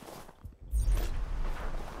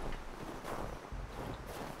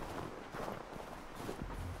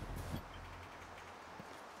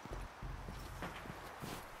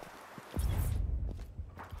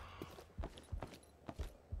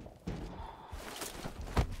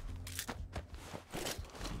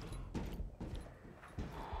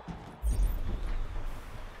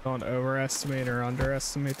 Don't overestimate or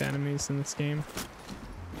underestimate the enemies in this game.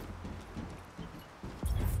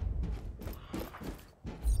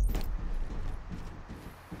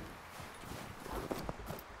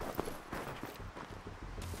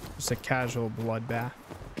 Just a casual bloodbath.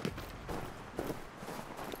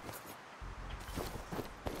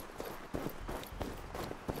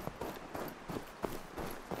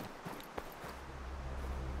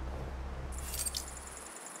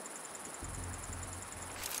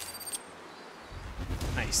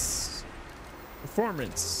 Nice.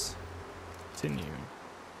 Performance. Continue.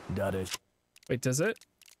 Got it. Wait, does it?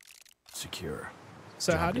 Secure.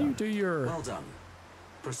 So how do you do your... Well done.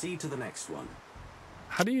 Proceed to the next one.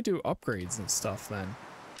 How do you do upgrades and stuff then?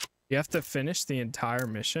 You have to finish the entire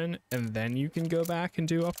mission and then you can go back and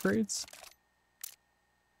do upgrades?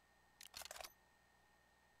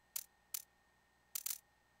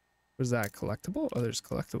 Was that collectible? Oh, there's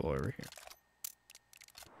collectible over here.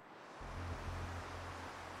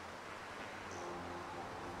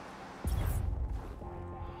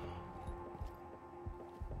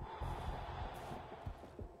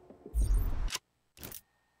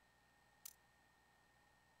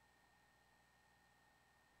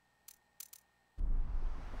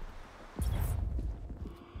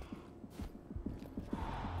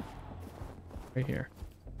 Right here.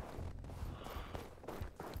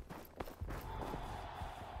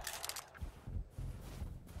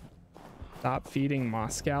 Stop feeding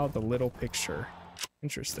Moscow the little picture.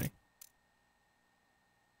 Interesting.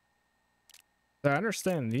 So I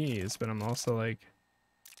understand these, but I'm also like...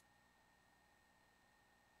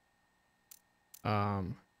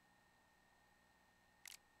 Am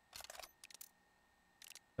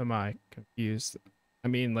I confused? I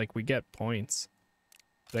mean, like, we get points.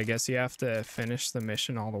 But I guess you have to finish the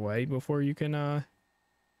mission all the way before you can,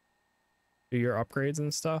 do your upgrades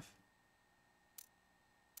and stuff.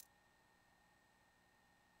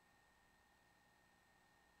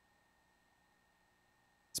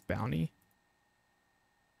 It's bounty.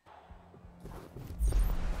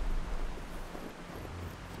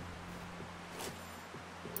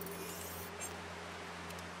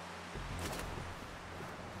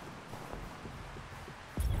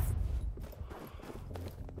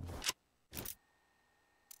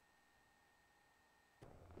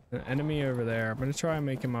 An enemy over there. I'm gonna try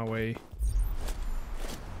making my way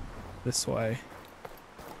this way.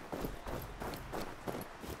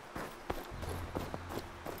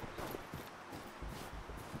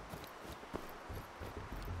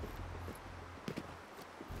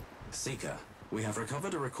 Seeker, we have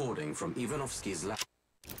recovered a recording from Ivanovsky's lab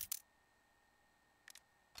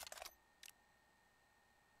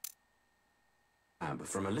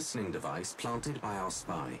from a listening device planted by our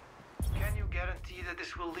spy. Can you guarantee that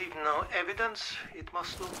this will leave no evidence? It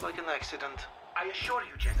must look like an accident. I assure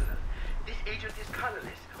you, General, this agent is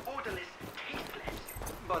colorless, odorless, tasteless.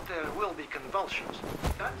 But there will be convulsions.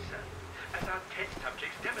 None, sir. As our test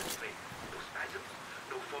subjects demonstrate. No spasms,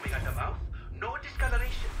 no foaming at the mouth, no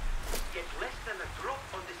discoloration. Yet less than a drop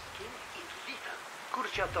on the skin is lethal.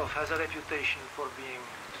 Kurchatov has a reputation for being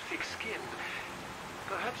thick-skinned.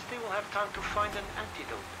 Perhaps they will have time to find an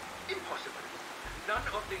antidote. Impossible. None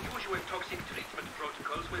of the usual toxic treatment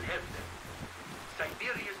protocols will help them.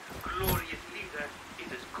 Siberia's glorious leader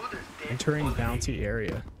is as good as dead. Entering already. bounty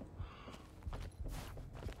area.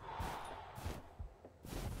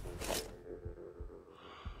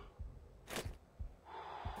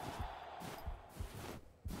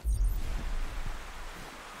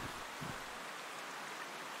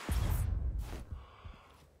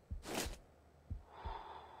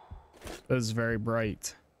 That is very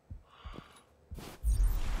bright.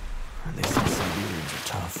 They say Siberians are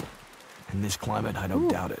tough. In this climate, I don't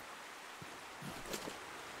doubt it.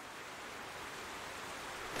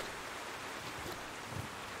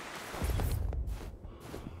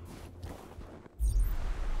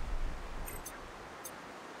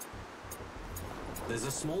 There's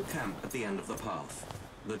a small camp at the end of the path.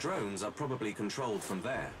 The drones are probably controlled from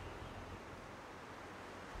there.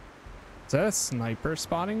 Is that a sniper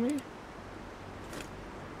spotting me?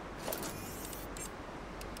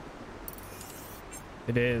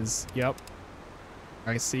 It is. Yep.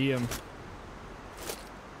 I see him.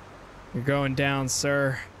 You're going down,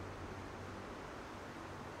 sir.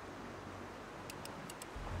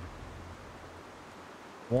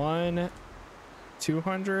 One,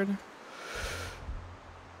 200.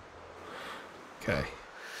 Okay.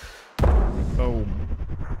 Boom.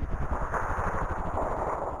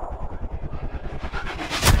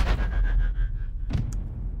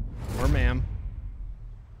 More ma'am.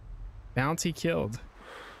 Bounty killed.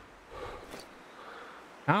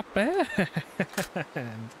 Not bad.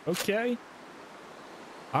 Okay.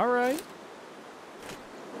 All right.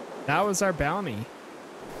 That was our bounty.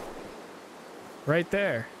 Right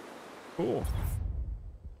there. Cool.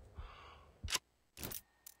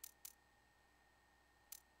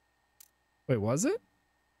 Wait, was it?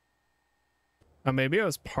 Oh, maybe it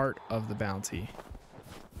was part of the bounty.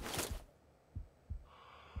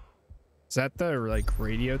 Is that the, like,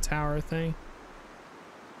 radio tower thing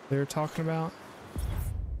they were talking about?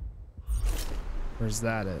 Or is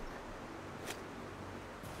that it?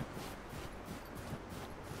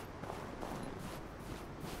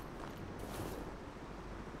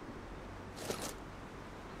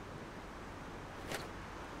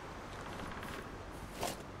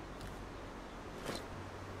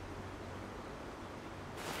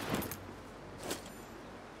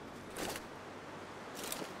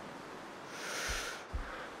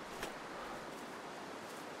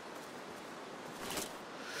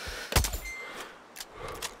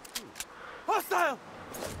 Hostile!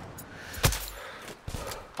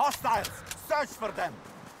 Hostiles! Search for them!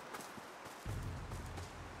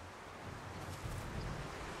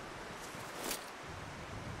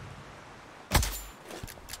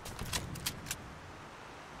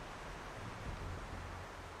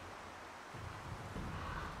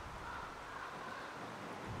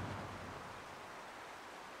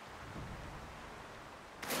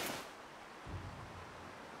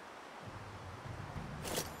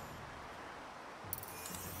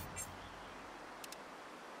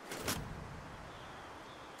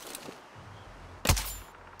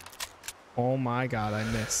 Oh my god, I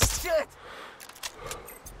missed. Shit!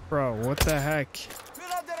 Bro, what the heck? We're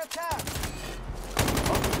under attack!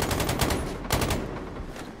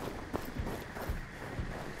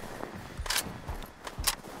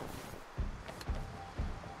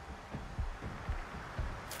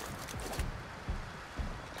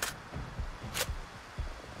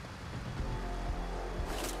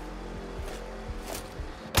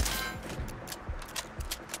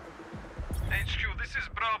 HQ, this is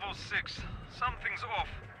Bravo 6. Something's off.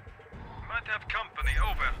 Might have company,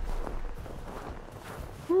 over.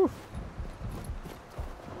 Whew.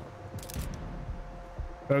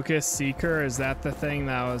 Focus Seeker, is that the thing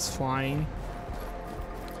that was flying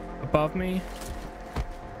above me?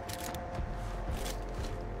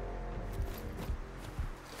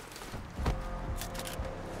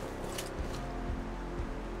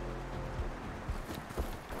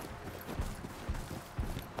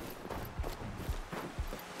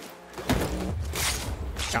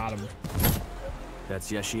 Got him. That's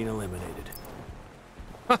Yashin eliminated.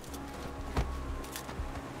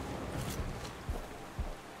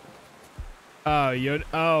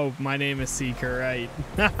 Oh, my name is Seeker, right?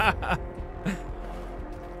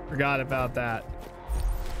 Forgot about that.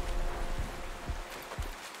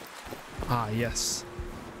 Ah, yes.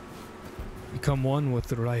 Become one with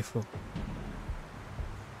the rifle.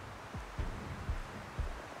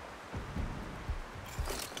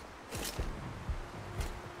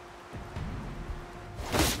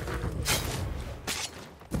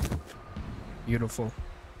 Beautiful.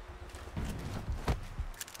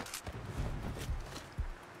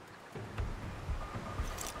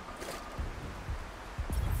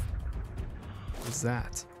 What's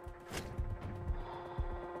that?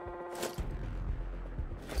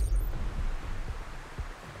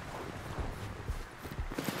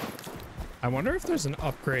 I wonder if there's an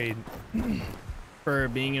upgrade for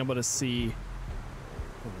being able to see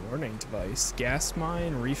a warning device. Gas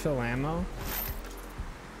mine, refill ammo.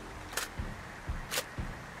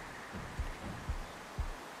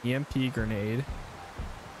 EMP grenade.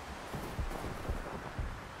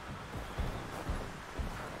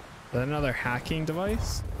 Is that another hacking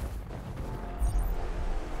device?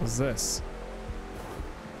 What's this?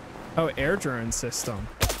 Oh, air drone system.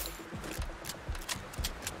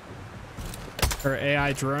 Or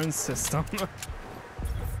AI drone system.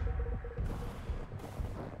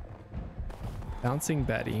 Bouncing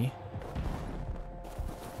Betty.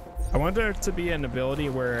 I want there to be an ability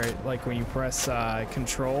where, like, when you press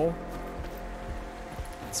control,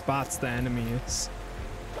 it spots the enemies.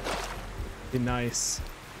 Be nice.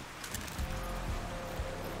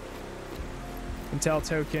 Intel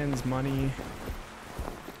tokens, money.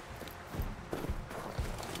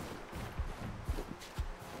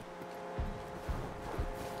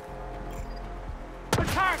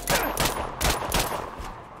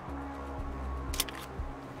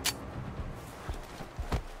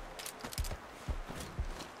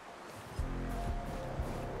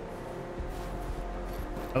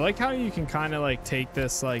 I like how you can kind of like take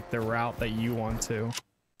this like the route that you want to.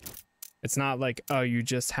 It's not like, oh, you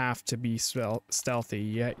just have to be stealthy,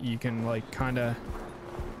 yet you can like kind of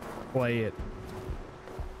play it.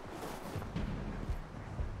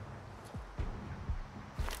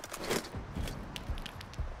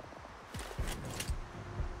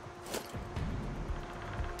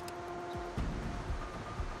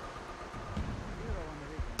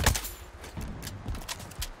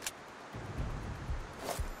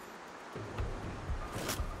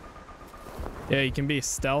 Yeah, you can be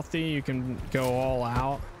stealthy, you can go all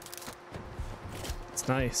out. It's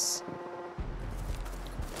nice.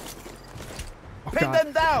 Oh, Pin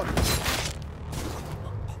them down!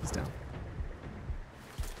 He's down.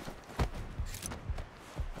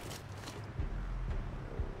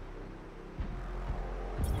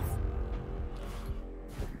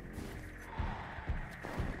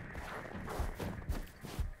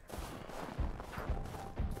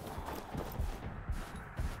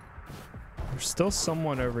 There's still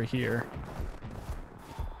someone over here.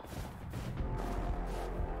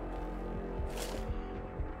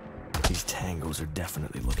 These tangos are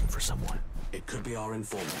definitely looking for someone. It could be our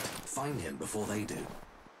informant. Find him before they do.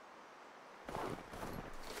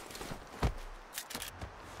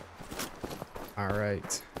 All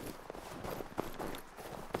right.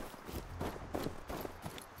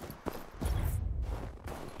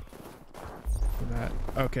 That,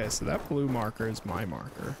 okay, so that blue marker is my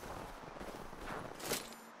marker.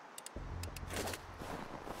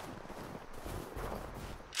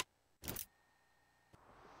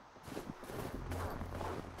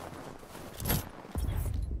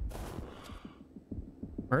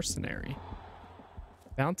 Mercenary.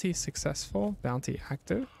 Bounty successful. Bounty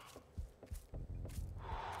active.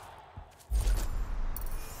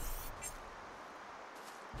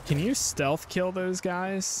 Can you stealth kill those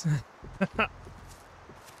guys?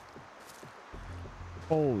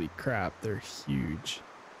 Holy crap, they're huge.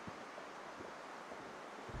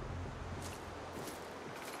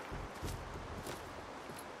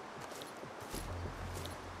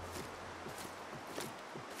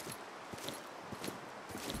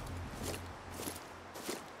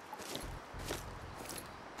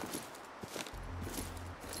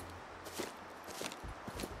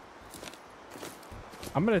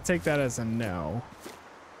 I'm gonna take that as a no,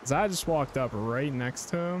 because I just walked up right next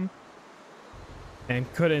to him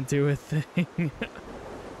and couldn't do a thing.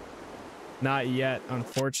 Not yet,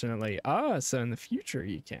 unfortunately. Ah, so in the future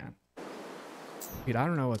you can. Dude, I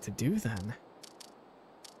don't know what to do then.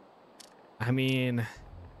 I mean...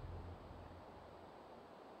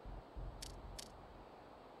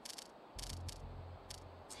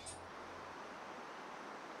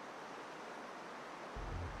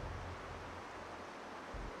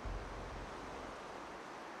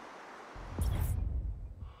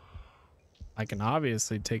 I can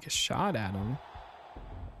obviously take a shot at him.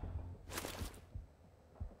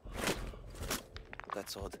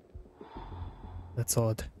 That's odd. That's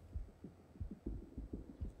odd.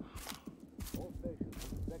 All stations,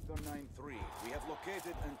 Sector 9-3. We have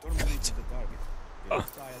located and terminated the target. The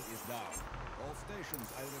hostile is down. All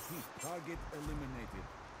stations, I repeat, target eliminated.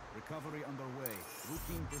 Recovery underway.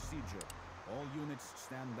 Routine procedure. All units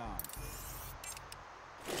stand down.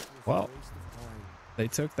 Well, they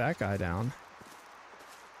took that guy down.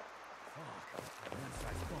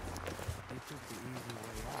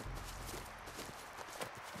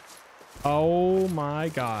 Oh my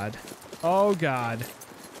god. Oh god.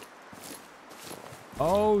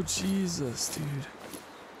 Oh Jesus, dude.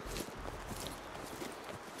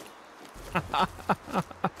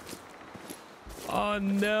 Oh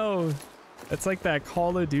no. It's like that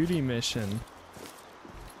Call of Duty mission.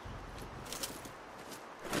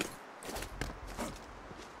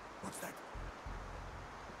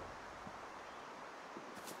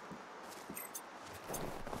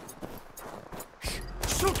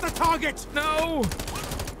 Target! No!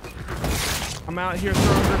 I'm out here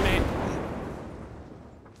throwing grenade.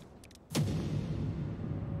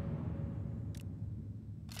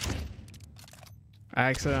 I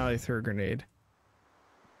accidentally threw a grenade.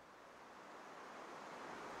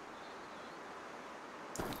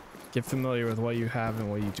 Get familiar with what you have and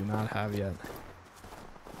what you do not have yet.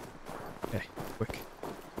 Okay, quick.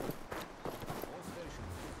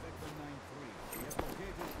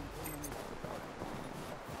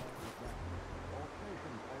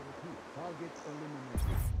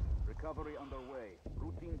 Recovery underway.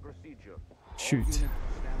 Routine procedure. Shoot. All units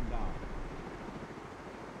stand down.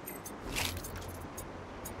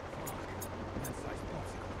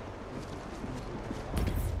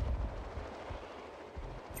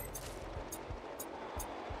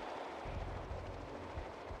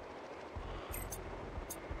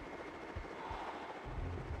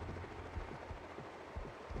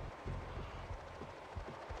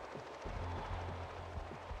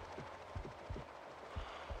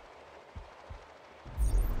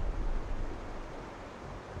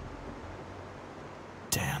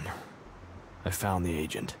 Damn. I found the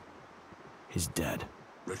agent. He's dead.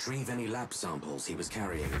 Retrieve any lab samples he was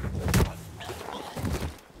carrying.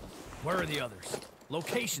 Where are the others?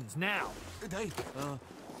 Locations now.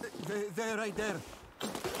 They're right there.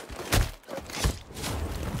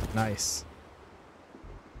 Nice.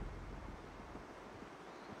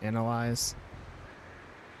 Analyze.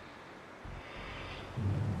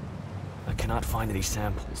 I cannot find any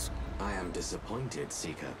samples. I am disappointed,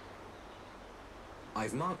 Seeker.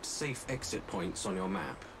 I've marked safe exit points on your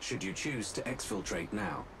map, should you choose to exfiltrate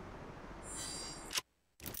now.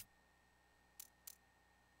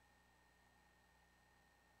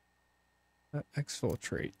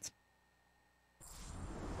 Exfiltrate.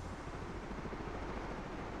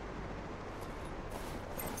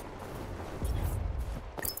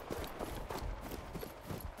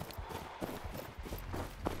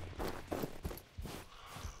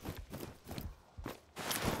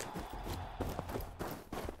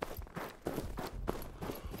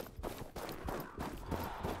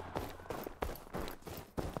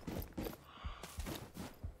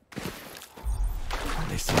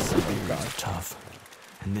 say Siberians are tough.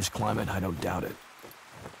 In this climate, I don't doubt it.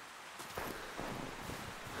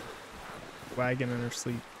 Wagon in her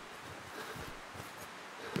sleep.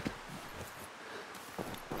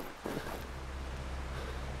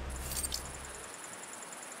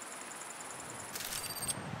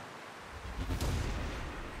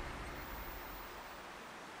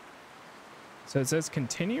 So it says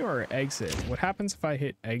continue or exit. What happens if I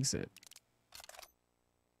hit exit?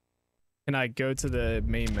 Can I go to the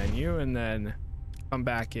main menu and then come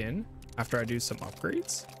back in after I do some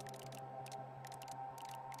upgrades?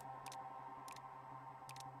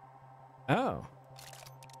 Oh,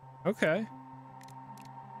 okay.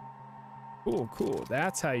 Cool, cool.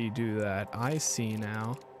 That's how you do that. I see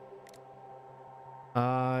now.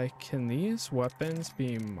 Can these weapons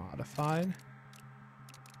be modified?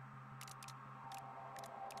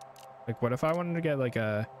 Like, what if I wanted to get like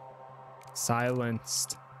a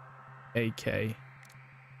silenced AK?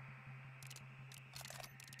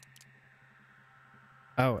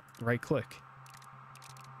 Oh, right click.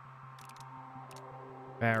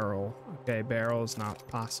 Barrel. Okay, barrel is not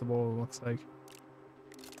possible, it looks like.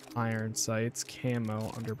 Iron sights,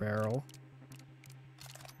 camo under barrel.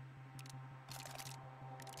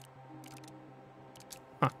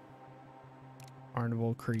 Huh.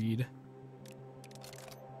 Carnival Creed.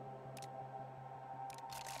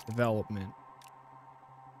 Development.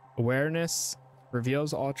 Awareness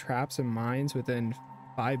reveals all traps and mines within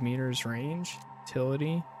 5 meters range.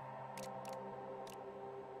 Utility.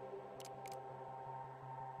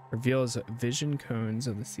 Reveals vision cones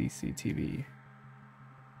of the CCTV.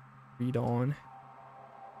 Read on.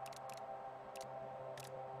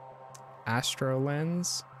 Astro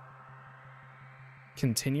lens.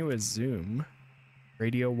 Continuous zoom.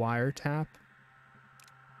 Radio wiretap.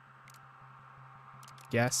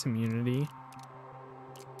 Gas immunity.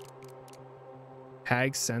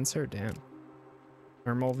 Tag sensor, damn.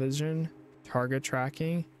 Thermal vision. Target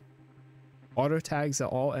tracking. Auto tags at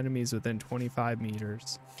all enemies within 25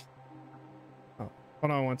 meters. Oh,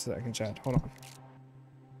 hold on 1 second, chat. Hold on.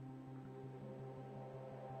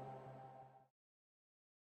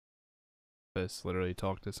 Just literally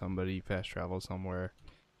talk to somebody, fast travel somewhere,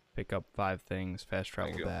 pick up 5 things, fast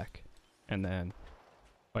travel back, and then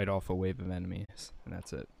fight off a wave of enemies, and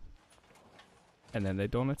that's it. And then they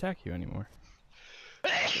don't attack you anymore.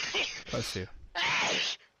 Bless you.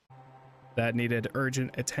 That needed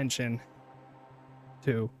urgent attention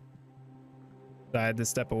too. So I had to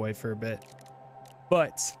step away for a bit.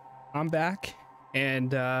 But I'm back,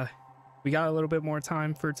 and we got a little bit more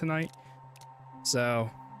time for tonight. So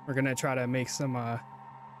we're gonna try to make some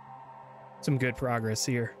good progress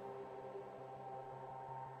here.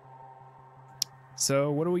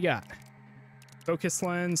 So what do we got? Focus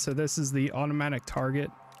lens. So this is the automatic target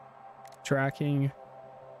tracking.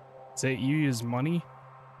 So you use money.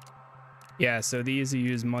 Yeah, so these you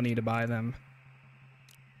use money to buy them.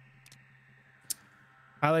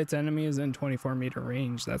 Highlights enemies in 24-meter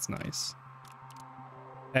range. That's nice.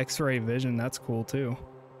 X-ray vision. That's cool too.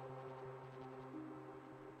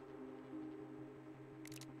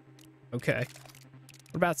 Okay.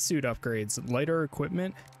 What about suit upgrades? Lighter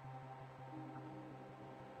equipment.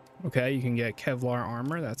 Okay, you can get Kevlar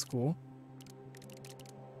armor. That's cool.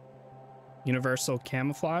 Universal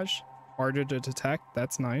camouflage. Harder to detect.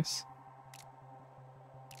 That's nice.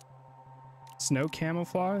 Snow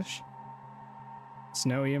camouflage.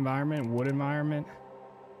 Snowy environment. Wood environment.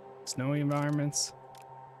 Snowy environments.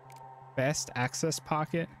 Fast access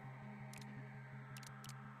pocket.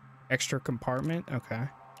 Extra compartment. Okay.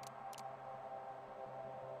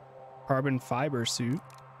 Carbon fiber suit.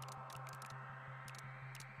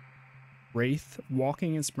 Wraith.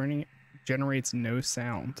 Walking and sprinting generates no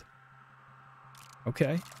sound.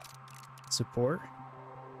 Okay. Support.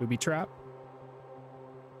 Booby trap.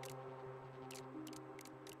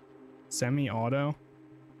 Semi-auto.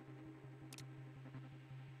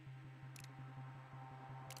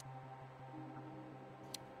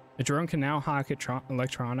 The drone can now hack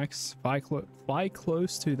electronics, fly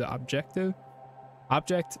close to the object,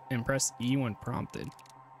 and press E when prompted.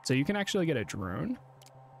 So you can actually get a drone?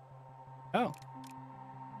 Oh.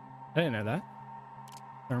 I didn't know that.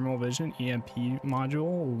 Thermal vision, EMP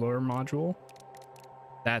module, lure module.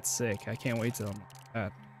 That's sick. I can't wait to unlock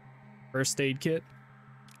that. First aid kit.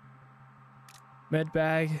 Med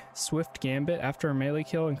bag, swift gambit. After a melee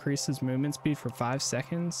kill, increases movement speed for 5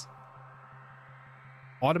 seconds.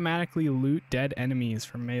 Automatically loot dead enemies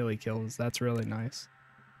from melee kills. That's really nice.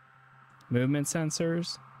 Movement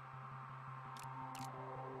sensors.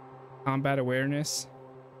 Combat awareness.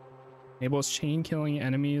 Enables chain killing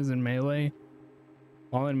enemies in melee.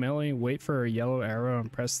 While in melee, wait for a yellow arrow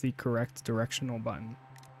and press the correct directional button.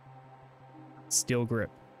 Steel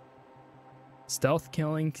grip. Stealth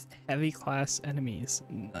killing heavy class enemies.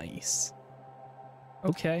 Nice.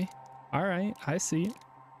 Okay. All right. I see.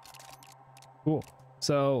 Cool.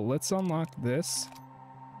 So let's unlock this.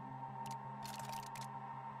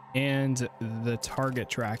 And the target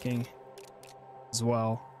tracking as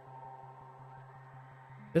well.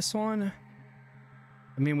 This one,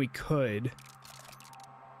 I mean, we could.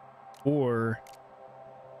 Or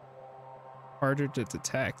harder to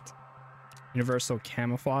detect. Universal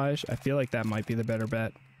camouflage. I feel like that might be the better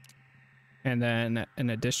bet. And then an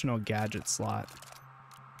additional gadget slot.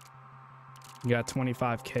 You got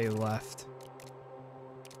 25k left.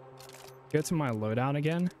 Go to my loadout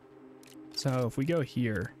again. So if we go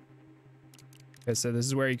here. Okay, so this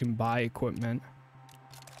is where you can buy equipment.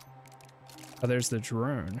 Oh, there's the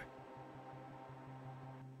drone.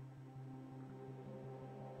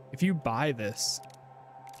 If you buy this,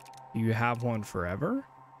 do you have one forever?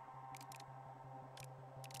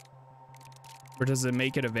 Or does it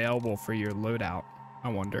make it available for your loadout? I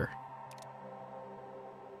wonder.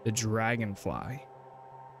 The dragonfly.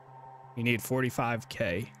 You need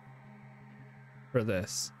 45k for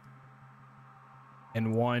this.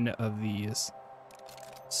 And one of these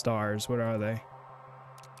stars. What are they?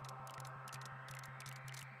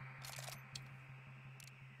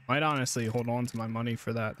 Might honestly hold on to my money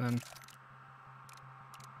for that then.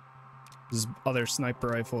 There's other sniper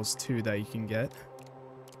rifles too that you can get.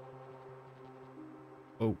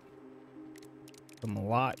 Oh. Them a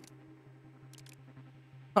lot.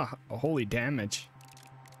 Huh, a holy damage.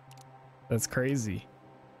 That's crazy.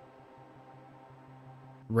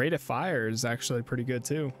 Rate of fire is actually pretty good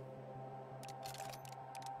too.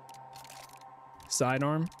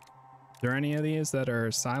 Sidearm. Are there any of these that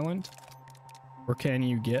are silent? Or can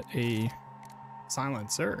you get a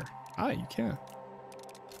silencer? Ah, you can.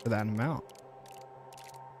 For that amount.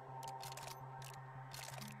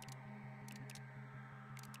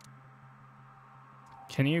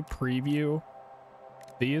 Can you preview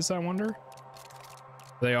these, I wonder?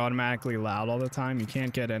 Are they automatically loud all the time? You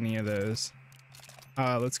can't get any of those.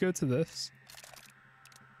 Let's go to this.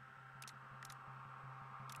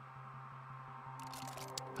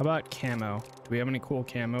 How about camo? Do we have any cool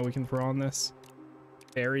camo we can throw on this?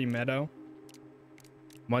 Berry Meadow.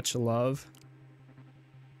 Much love.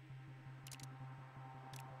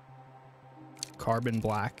 Carbon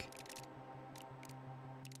black.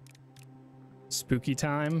 Spooky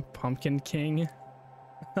time. Pumpkin King.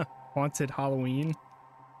 Haunted Halloween.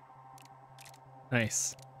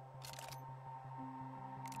 Nice.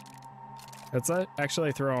 Let's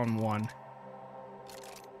actually throw on one.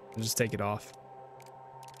 I'll just take it off.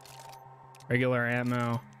 Regular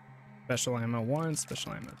ammo. Special ammo 1,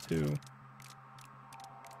 special ammo 2.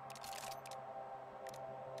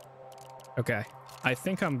 Okay, I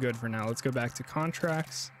think I'm good for now. Let's go back to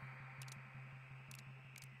contracts.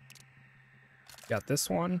 Got this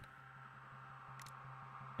one.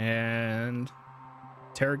 And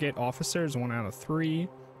interrogate officers, 1 out of 3.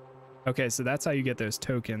 Okay, so that's how you get those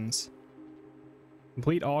tokens.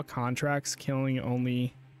 Complete all contracts, killing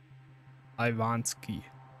only Ivansky.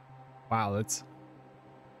 Wow, that's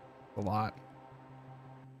a lot.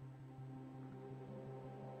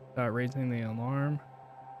 Raising the alarm.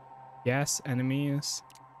 Yes, enemies.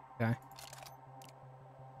 Okay.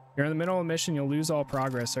 You're in the middle of a mission, you'll lose all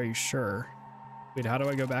progress. Are you sure? Wait, how do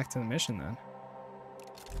I go back to the mission then?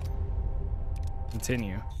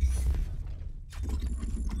 Continue.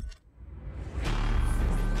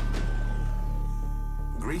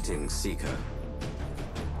 Greetings, Seeker.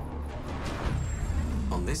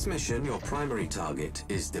 On this mission, your primary target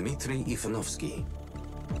is Dmitry Ivanovsky.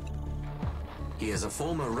 He is a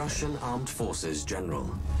former Russian Armed Forces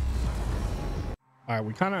general. All right,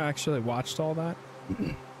 we kind of actually watched all that.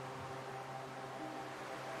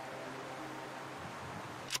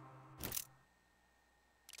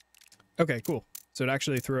 Okay, cool. So it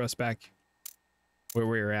actually threw us back where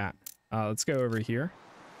we were at. Let's go over here.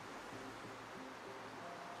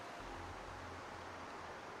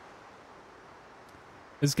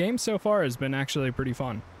 This game so far has been actually pretty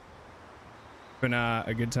fun. Been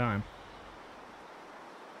a good time.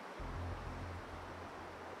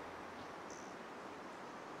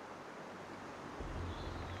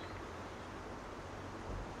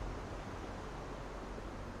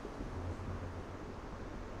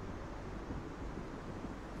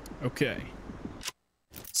 Okay.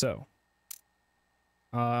 So,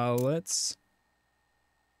 let's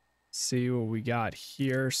see what we got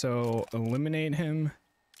here. So, eliminate him.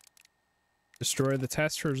 Destroy the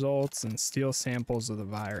test results and steal samples of the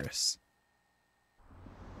virus.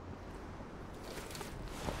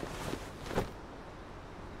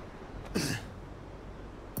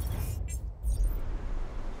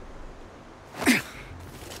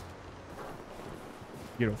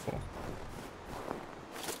 Beautiful.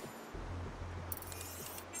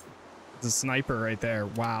 There's a sniper right there.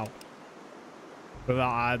 Wow. What are the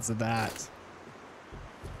odds of that?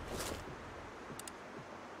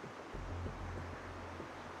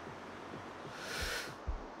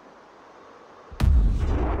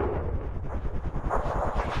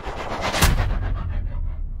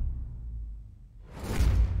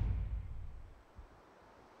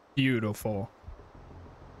 Beautiful.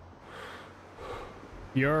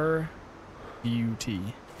 Your beauty.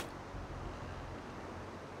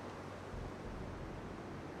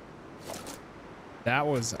 That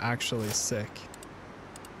was actually sick.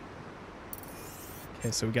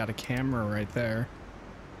 Okay, so we got a camera right there.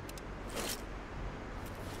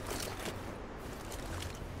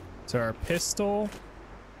 So our pistol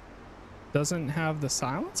doesn't have the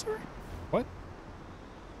silencer? What?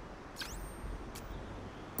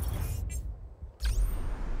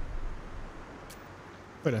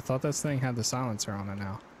 Wait, I thought this thing had the silencer on it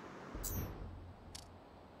now.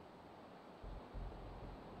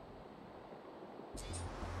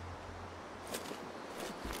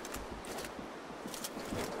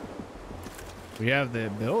 We have the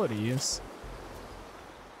abilities.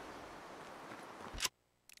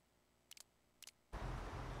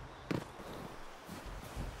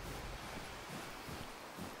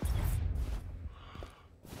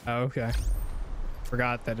 Oh, okay.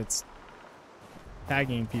 Forgot that it's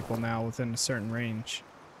tagging people now within a certain range.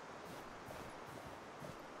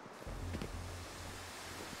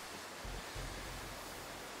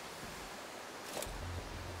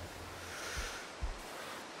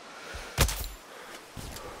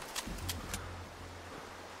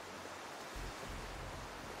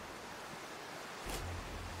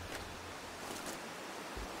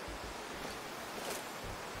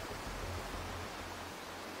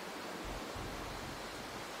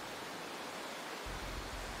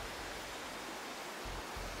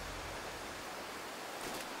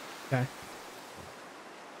 Okay.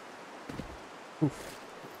 Oof.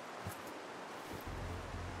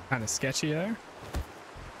 Kind of sketchy there.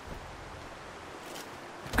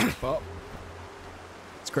 Well,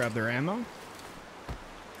 let's grab their ammo.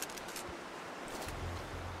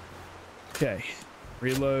 Okay.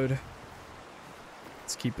 Reload.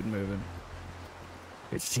 Let's keep it moving.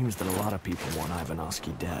 It seems that a lot of people want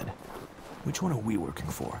Ivanovsky dead. Which one are we working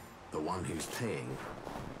for? The one who's paying.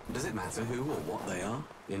 Does it matter who or what they are?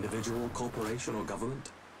 Individual, corporation, or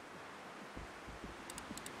government?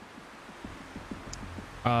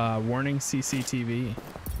 Warning CCTV.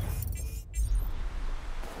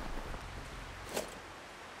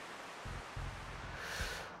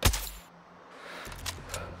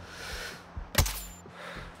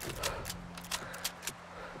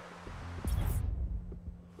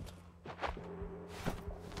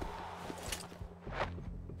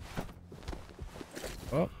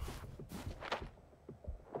 Oh.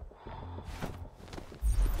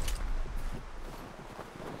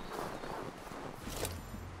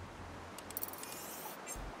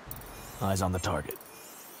 Eyes on the target.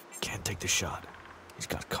 Can't take the shot. He's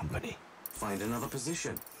got company. Find another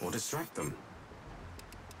position or distract them.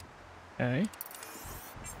 Okay.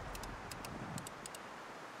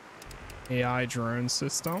 AI drone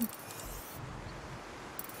system.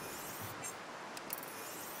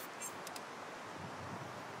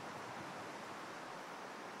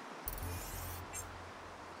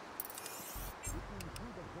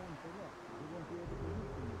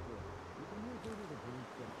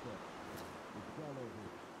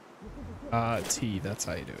 T, that's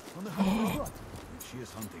how you do it. She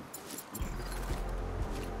is hunting.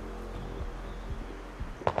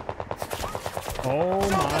 Oh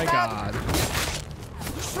my god.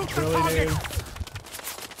 Really, dude?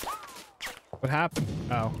 What happened?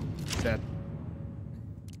 Oh, dead.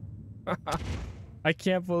 I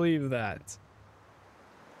can't believe that.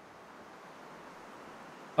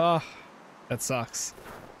 Ugh, that sucks.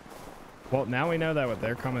 Well, now we know that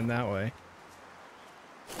they're coming that way.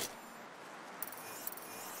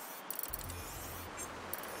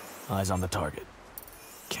 Eyes on the target.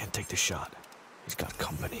 Can't take the shot. He's got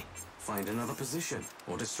company. Find another position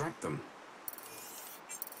or distract them.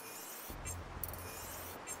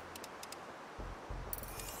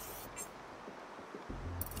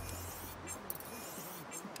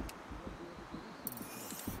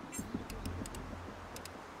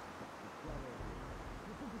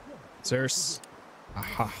 Zeus.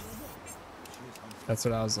 Aha. That's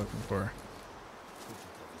what I was looking for.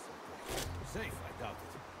 Safe, I doubt it.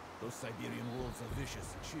 Those Siberian wolves are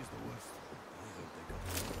vicious, and she's the worst. I hope they got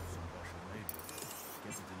hold of some Russian lady.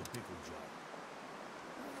 Get it in a pickle jar.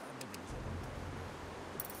 I bet it was a...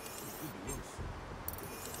 It could be worse.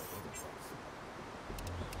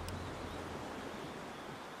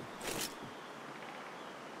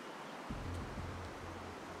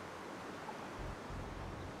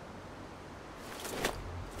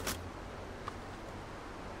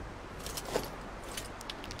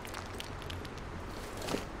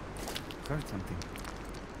 heard something.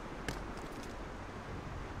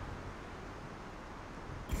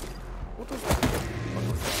 What was that? What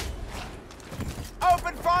was that?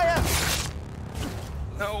 Open fire!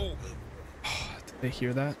 No. Did they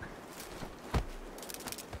hear that?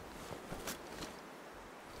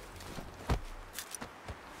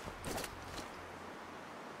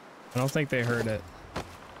 I don't think they heard it.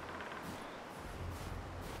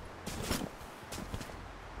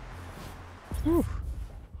 Whew.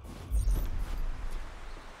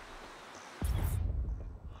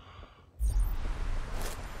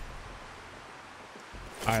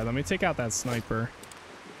 All right, let me take out that sniper.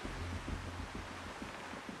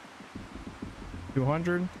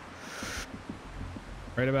 200.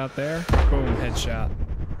 Right about there. Boom, headshot.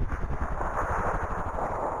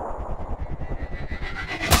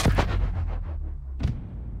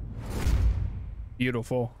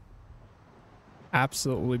 Beautiful.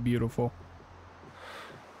 Absolutely beautiful.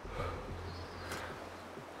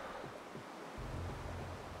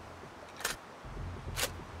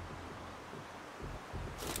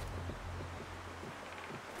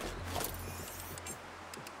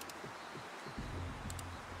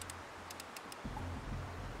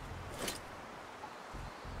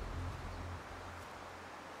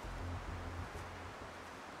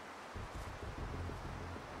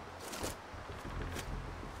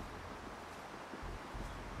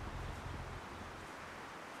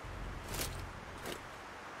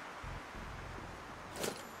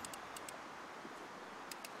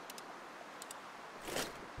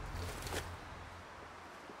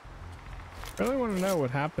 I really want to know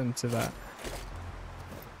what happened to that.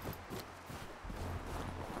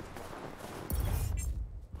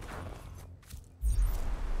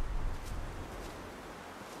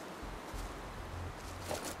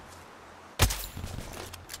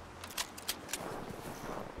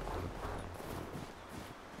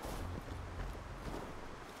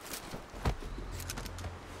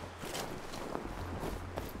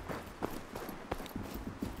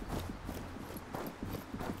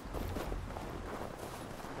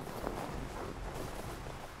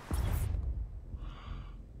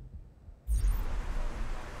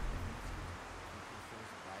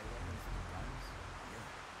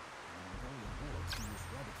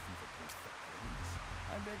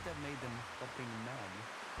 I bet that made them fucking mad.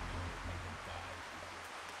 Made them die.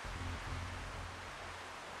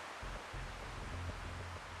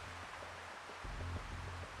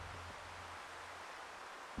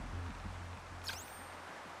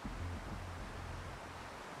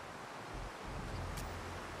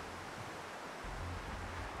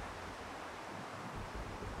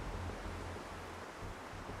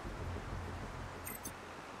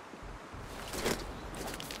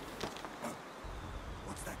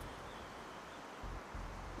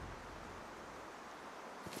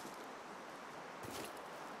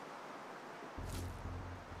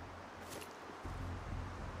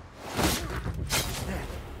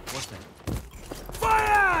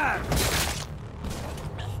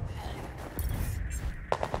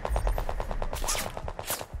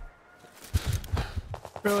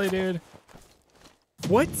 Really, dude?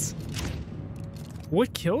 What?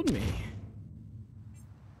 What killed me?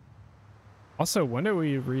 Also, when do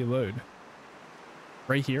we reload?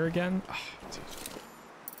 Right here again? Oh, dude.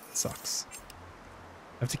 Sucks.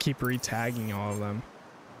 I have to keep re-tagging all of them.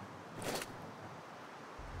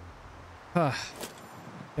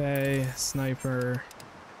 Okay, sniper.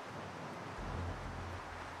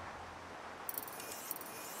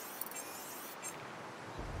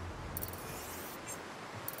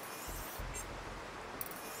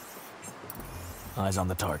 Eyes on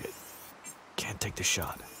the target. Can't take the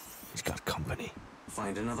shot. He's got company.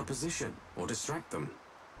 Find another position or distract them.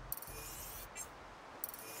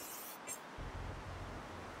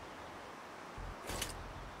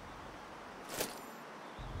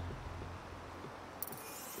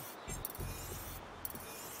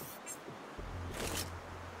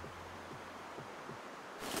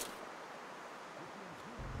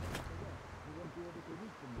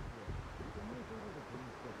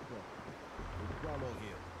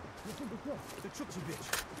 The Chukchi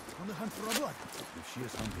bitch. On the hunt for our blood. If she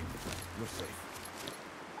is hunting, you're safe.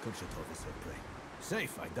 Kurchatov is her prey.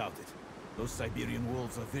 Safe? I doubt it. Those Siberian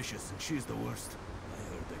wolves are vicious, and she's the worst. I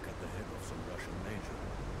heard they cut the head off some Russian major.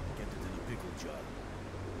 Kept it in a pickle jar.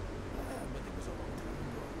 But it was a long time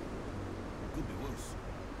ago. It could be worse.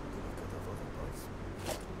 Could have cut off other parts.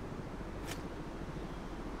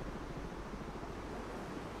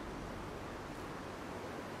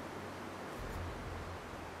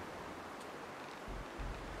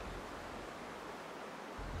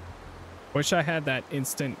 Wish I had that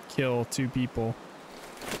instant kill 2 people.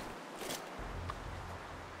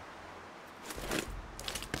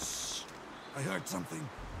 heard something.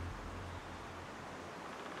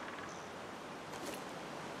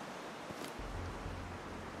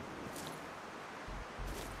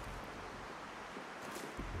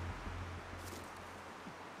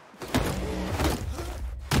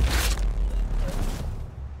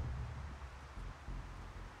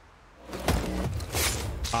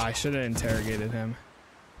 I should have interrogated him.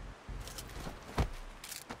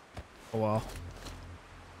 Oh well.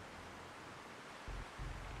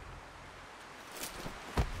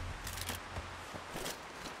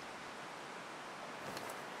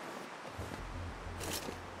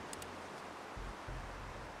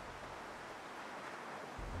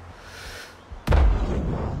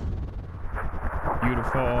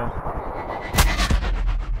 Beautiful.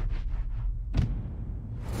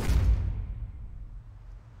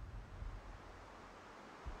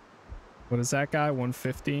 What is that guy?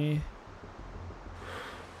 150?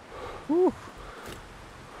 Whew.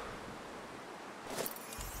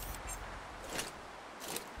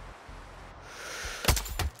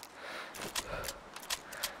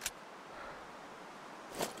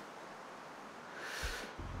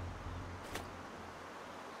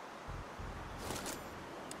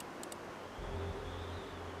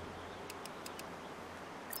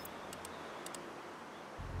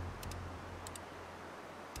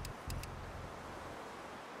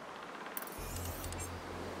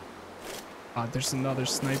 There's another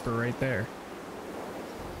sniper right there.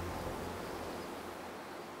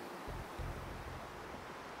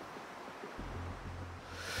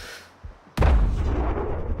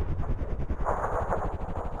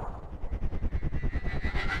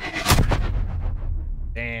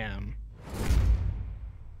 Damn.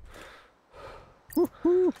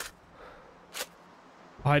 Woo-hoo.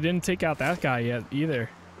 Oh, I didn't take out that guy yet either.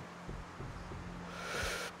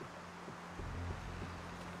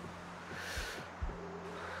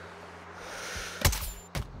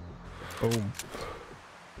 Boom.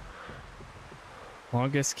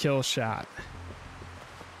 Longest kill shot.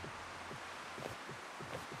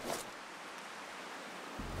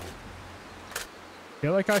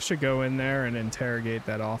 Feel like I should go in there and interrogate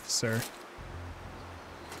that officer.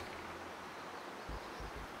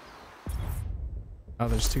 Oh,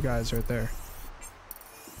 there's two guys right there.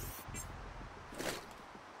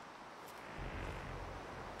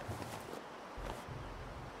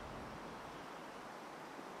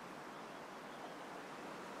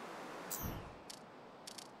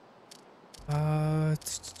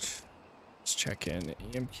 Let's check in.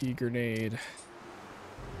 EMP grenade.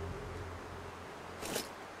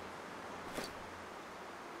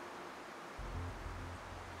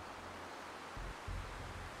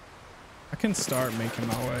 I can start making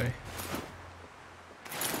my way.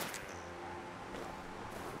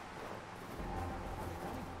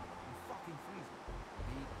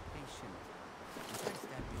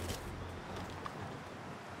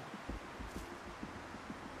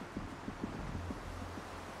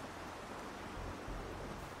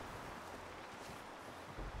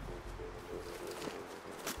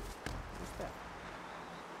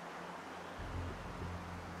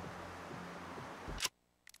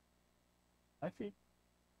 I think.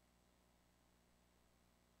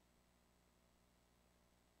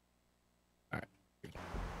 All right.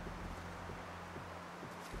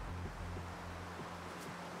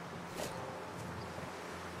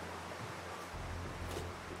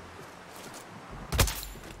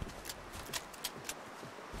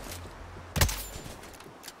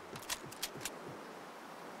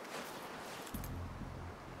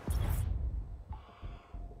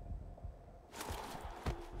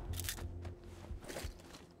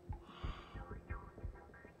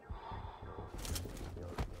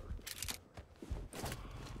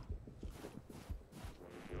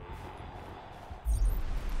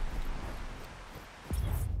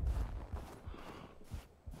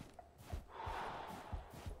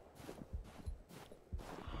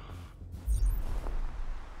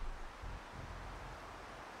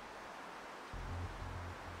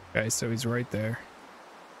 Okay, so he's right there.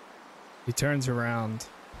 He turns around,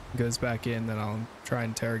 goes back in, then I'll try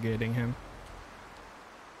interrogating him.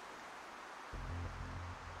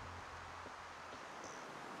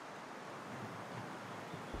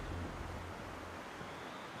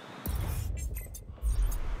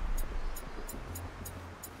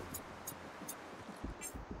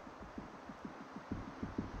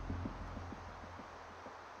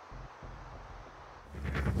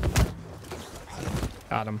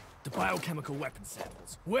 Got him. The biochemical weapon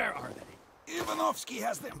samples. Where are they? Ivanovsky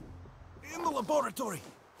has them. In the laboratory.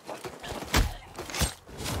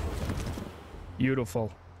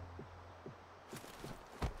 Beautiful.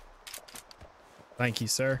 Thank you,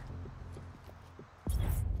 sir.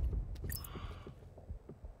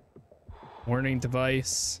 Warning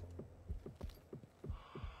device.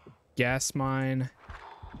 Gas mine.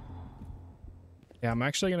 Yeah, I'm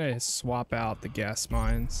actually gonna swap out the gas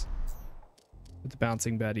mines with the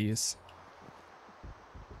bouncing betties.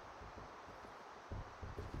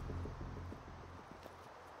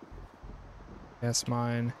 Gas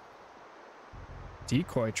mine.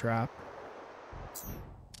 Decoy trap.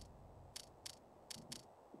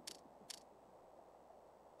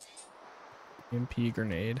 MP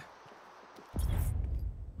grenade.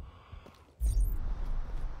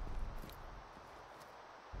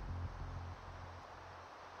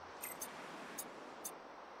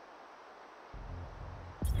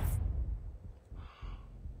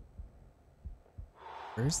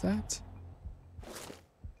 Where's that?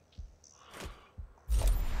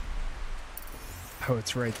 Oh,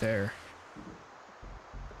 it's right there.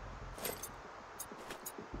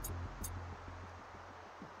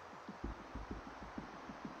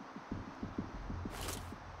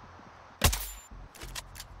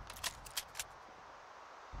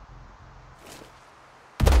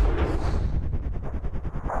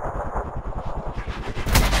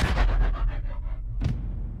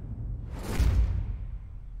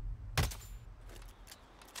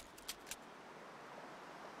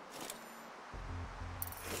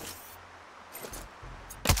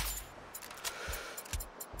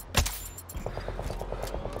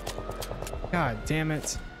 God damn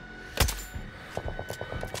it.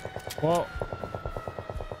 Well.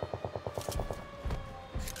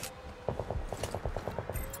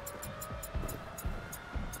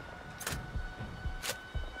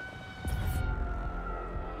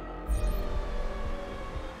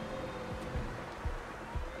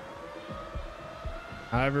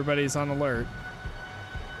 Not everybody's on alert.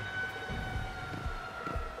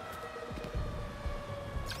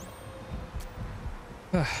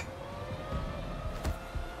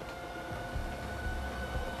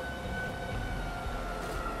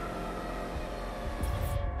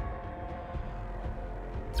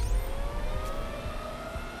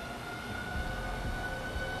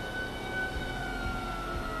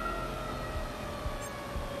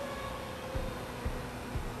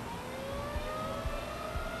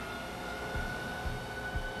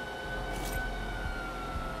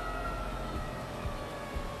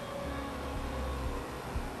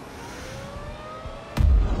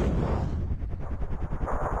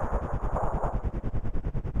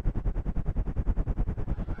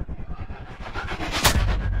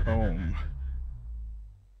 Boom.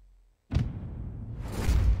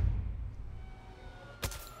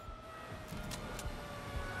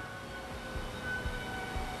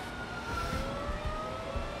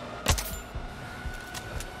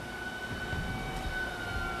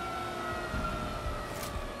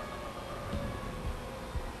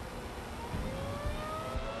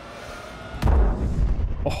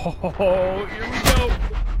 Oh, here we go.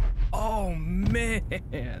 Oh, man.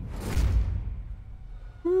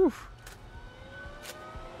 Whew.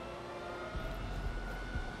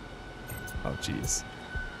 Oh, jeez.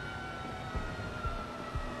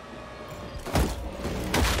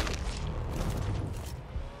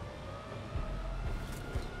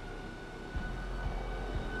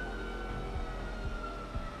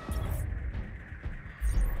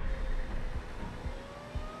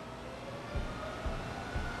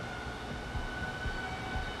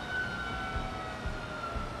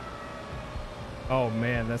 Oh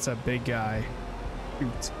man, that's a big guy.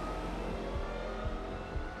 Shoot.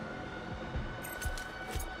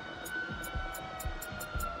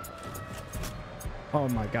 Oh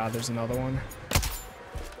my god, there's another one.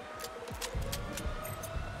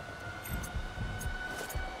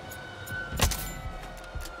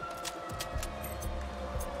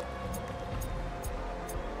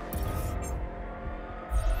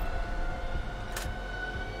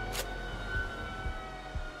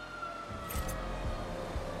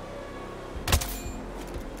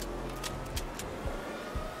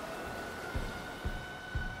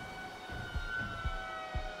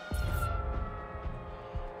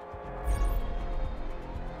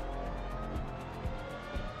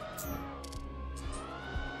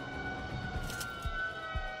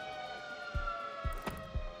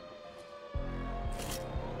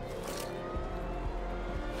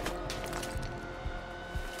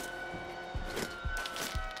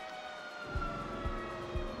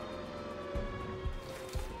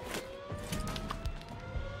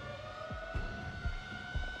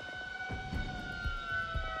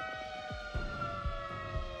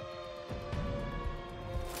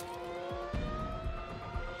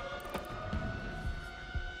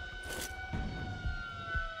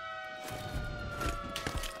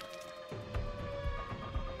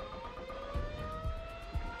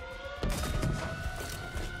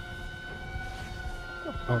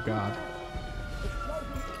 Oh god.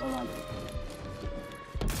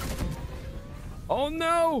 Oh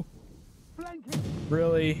no!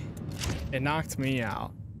 Really? It knocked me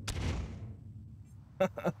out.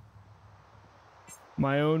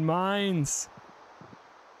 My own mines.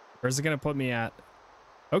 Where's it gonna put me at?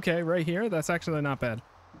 Okay, right here. That's actually not bad.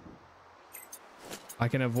 I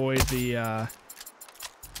can avoid the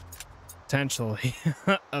potentially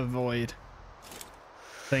avoid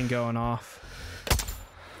thing going off.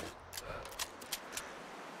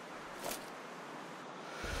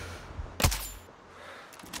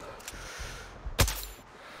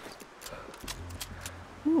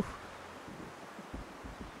 Whew.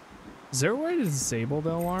 Is there a way to disable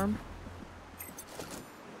the alarm?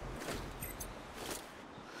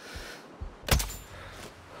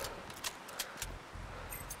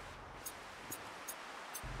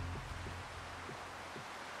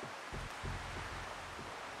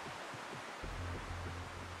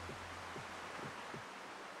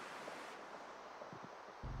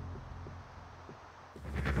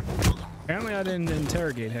 Apparently I didn't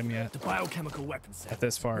interrogate him yet. The biochemical weapon set. At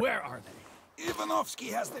this far. Where are they? Ivanovsky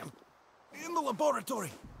has them. In the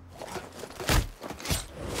laboratory.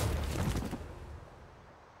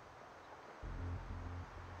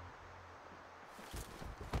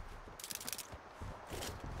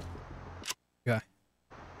 Okay.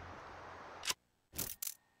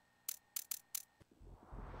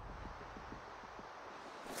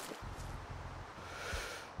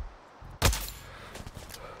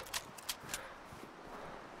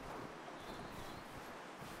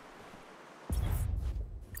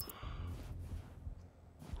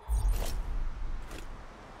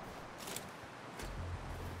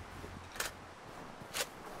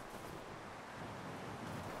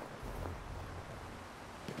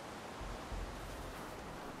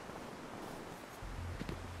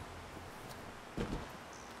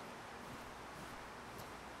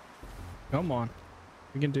 Come on.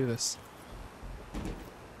 We can do this.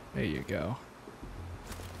 There you go.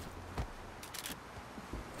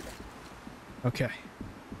 Okay.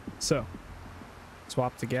 So,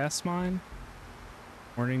 swap the gas mine.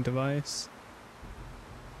 Warning device.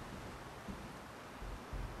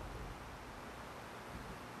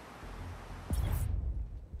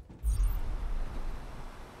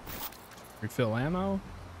 Refill ammo.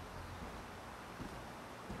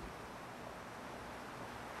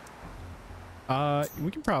 We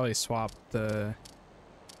can probably swap the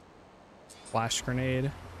flash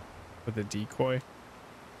grenade with a decoy.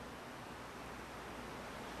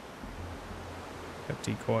 Got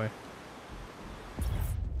decoy.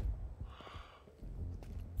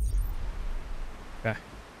 Okay.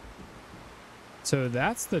 So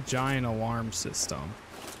that's the giant alarm system.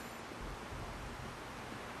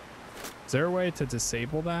 Is there a way to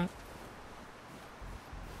disable that?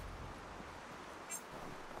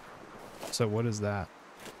 So what is that?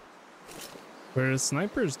 Were the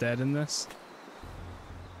snipers dead in this?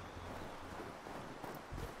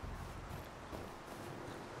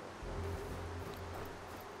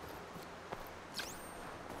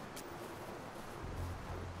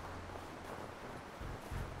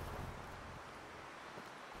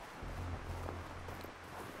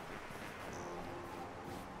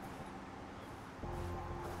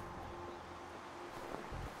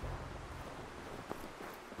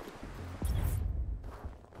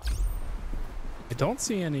 I don't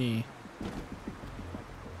see any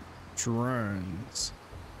drones.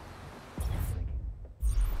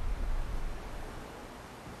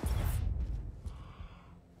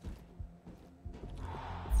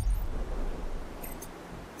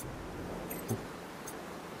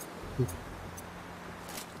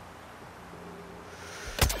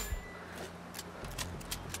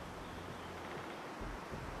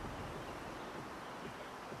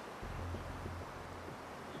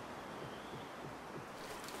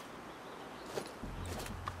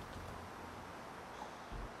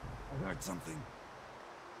 I heard something.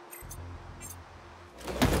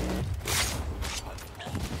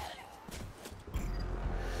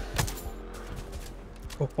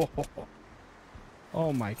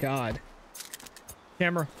 Oh my god.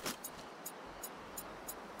 Camera.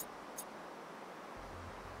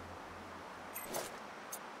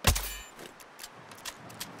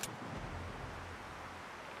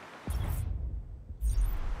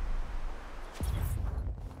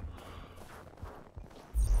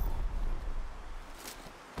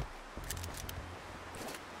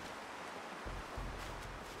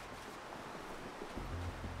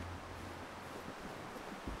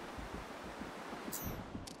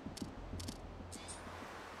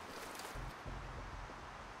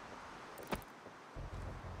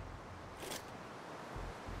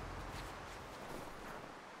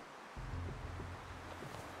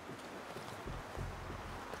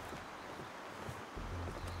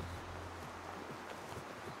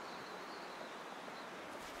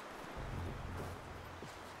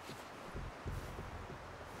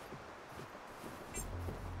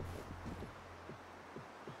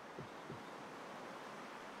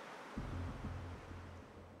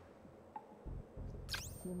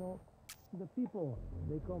 You know, the people,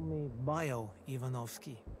 they call me Bio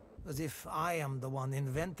Ivanovsky, as if I am the one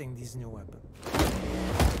inventing these new weapons.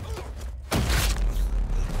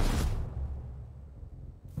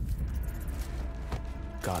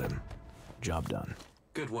 Got him. Job done.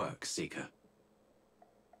 Good work, Seeker.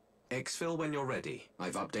 Exfil when you're ready.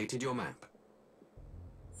 I've updated your map.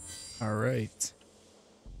 All right.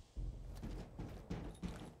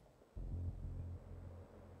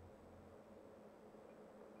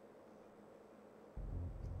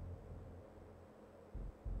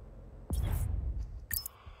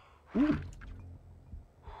 Ooh.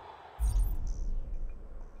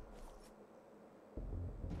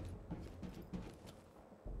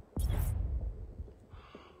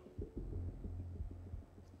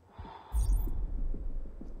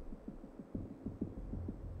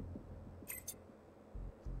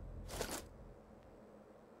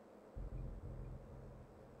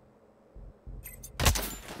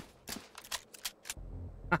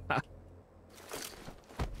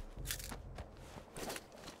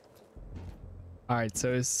 All right,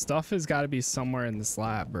 so his stuff has got to be somewhere in this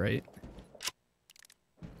lab, right?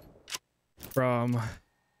 From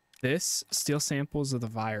this, steal samples of the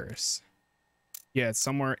virus. Yeah, it's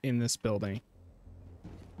somewhere in this building.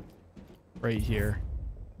 Right here.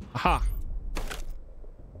 Aha!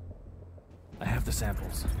 I have the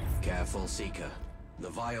samples. Careful, Seeker. The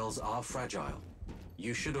vials are fragile.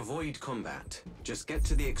 You should avoid combat. Just get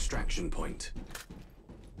to the extraction point.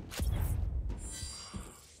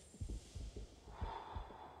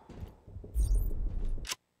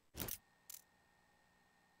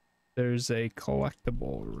 There's a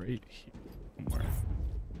collectible right here somewhere.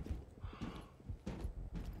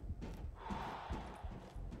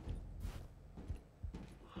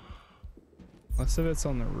 Most of it's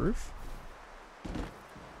on the roof.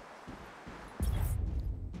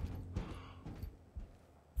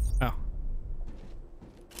 Oh.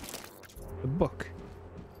 The book.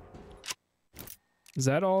 Is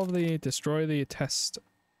that all of the destroy the test?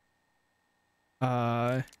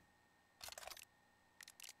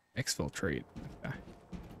 Exfiltrate. Okay.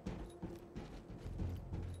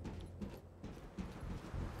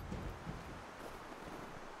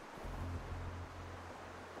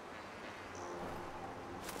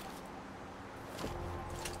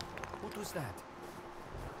 What was that?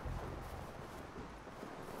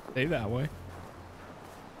 Stay that way.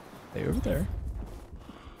 Stay over there.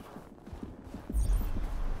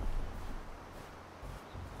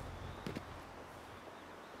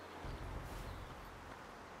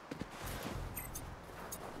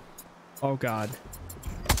 Oh God.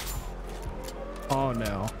 Oh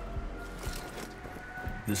no.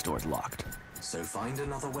 This door's locked. So find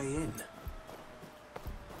another way in.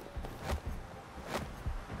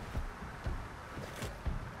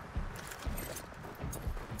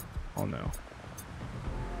 Oh no.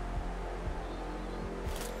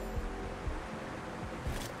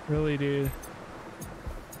 Really, dude?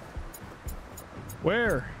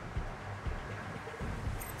 Where?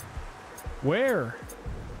 Where?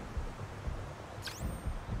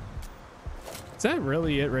 Is that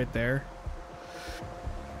really it right there?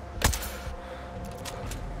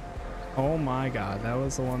 Oh my God, that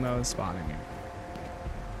was the one that was spotting me.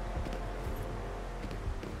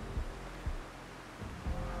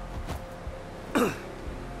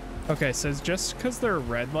 Okay, so just because they're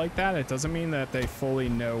red like that, it doesn't mean that they fully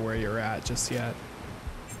know where you're at just yet.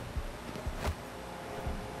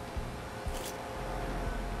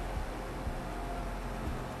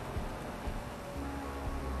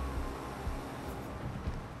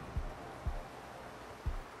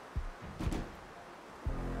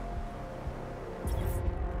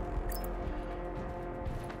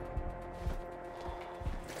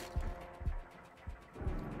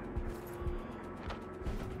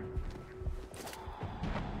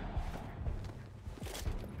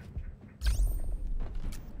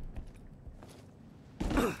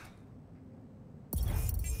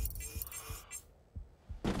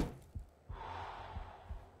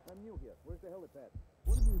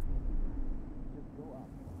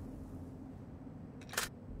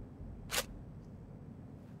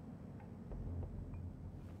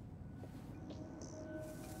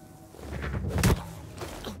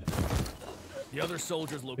 The other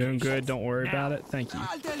soldiers look Doing good, don't worry about it. Thank you.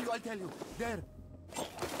 I'll tell you. There. All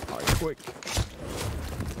right, quick.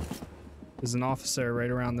 There's an officer right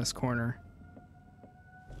around this corner.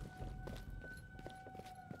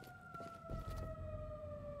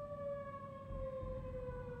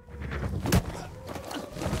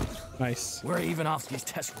 Nice. Where are Ivanovsky's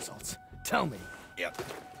test results? Tell me. Yep.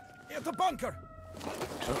 At the bunker.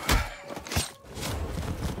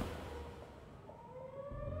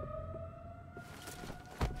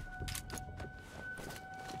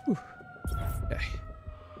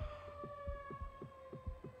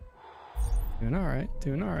 Doing all right.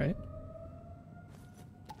 Doing all right.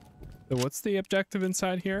 So what's the objective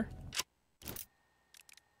inside here?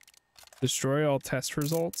 Destroy all test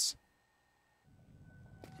results.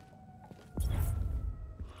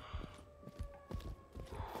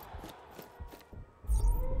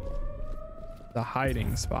 The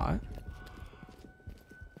hiding spot.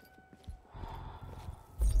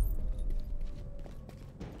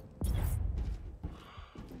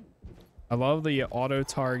 I love the auto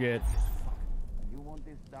target. You want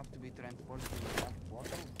this stuff to be transported in a black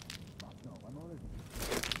bottle? No, I'm already.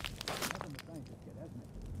 Nothing the scientists get, hasn't it?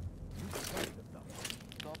 You can study the stuff.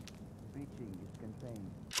 Stop bitching. It's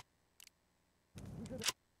contained.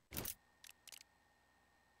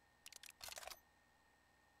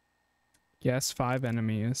 Yes, 5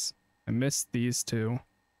 enemies. I missed these 2.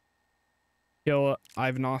 Kill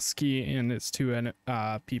Ivanovsky and its 2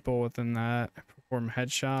 people within that. Perform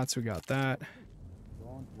headshots. We got that.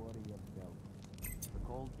 Don't worry yourself. The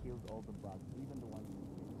cold kills all the bugs, even the ones you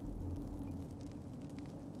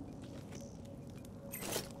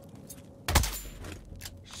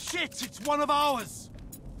Shit! It's one of ours!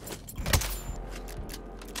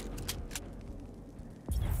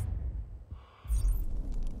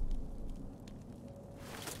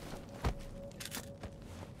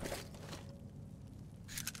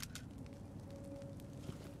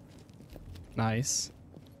 Nice.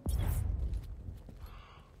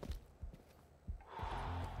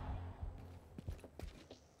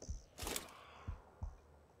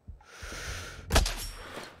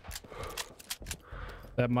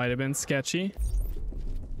 That might have been sketchy,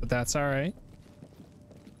 but that's all right.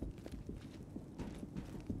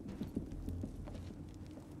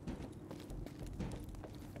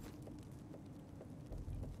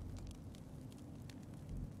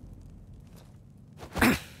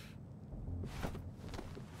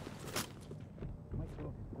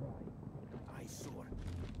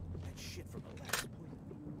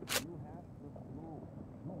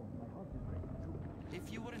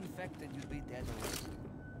 If you were infected, you'd be dead already.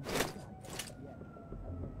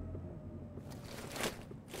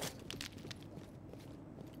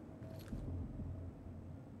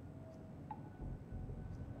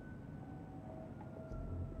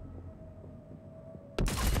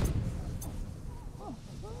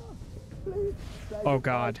 Oh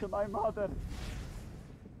God.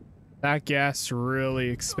 That gas really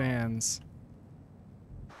expands.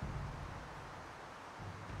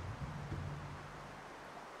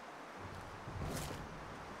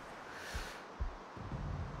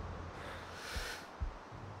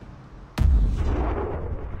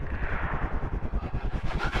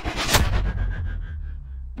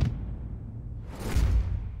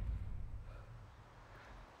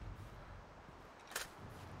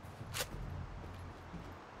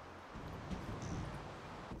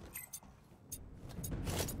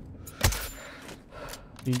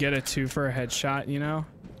 You get a 2 for a headshot, you know?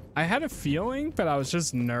 I had a feeling, but I was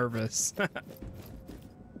just nervous.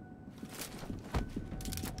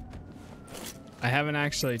 I haven't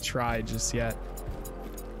actually tried just yet.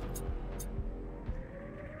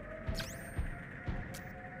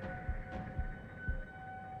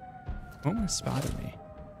 Almost spotted me.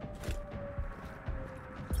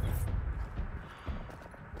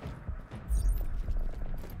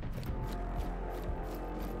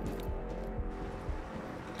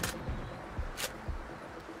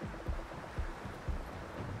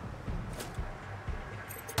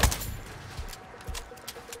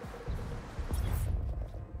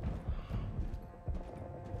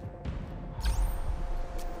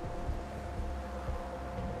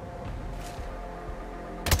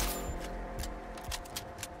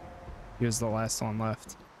 He was the last one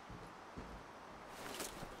left.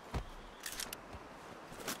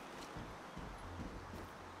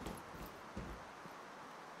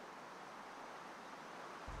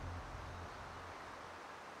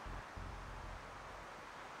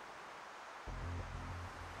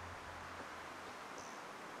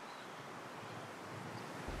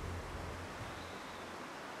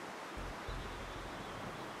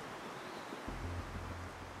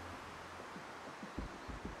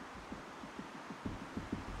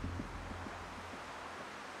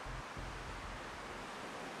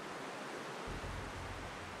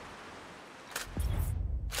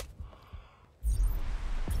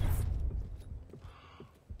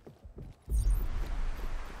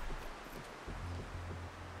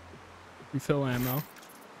 Refill ammo.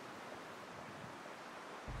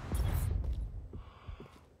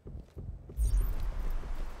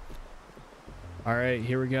 All right,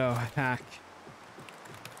 here we go. Hack.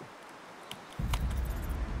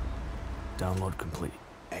 Download complete.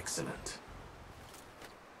 Excellent.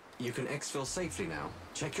 You can exfil safely now.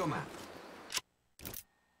 Check your map.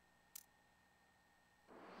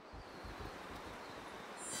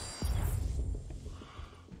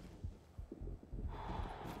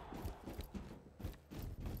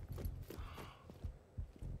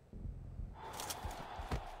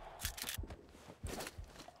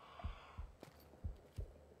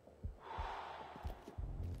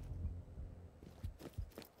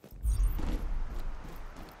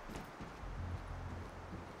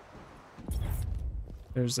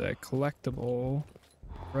 There's a collectible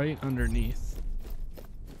right underneath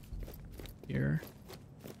here.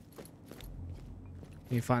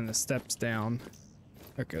 You find the steps down.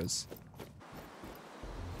 There it goes.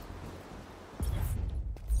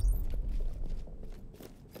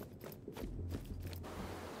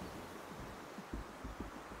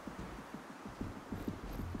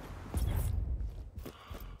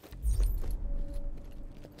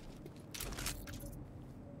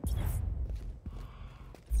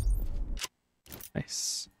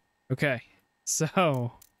 Nice. Okay,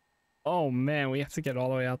 so, oh man, we have to get all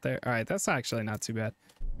the way out there. All right, that's actually not too bad.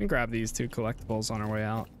 We can grab these 2 collectibles on our way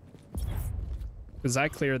out, because I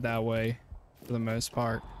cleared that way for the most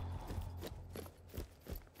part.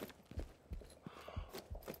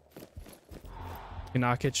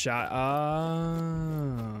 Cannot get shot.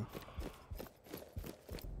 Ah.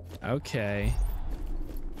 Okay.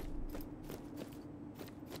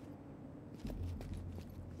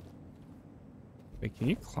 Wait, can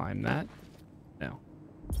you climb that? No.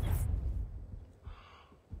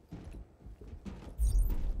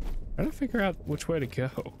 Trying to figure out which way to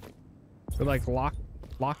go. We're like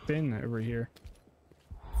locked in over here.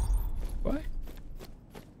 What?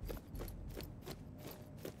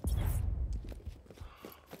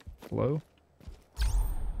 Hello?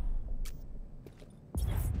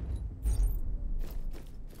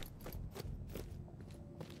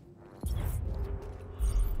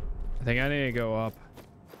 I think I need to go up.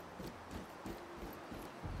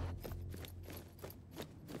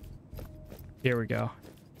 Here we go.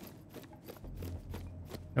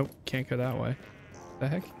 Nope, can't go that way. The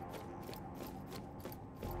heck?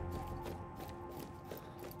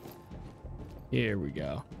 Here we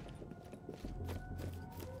go.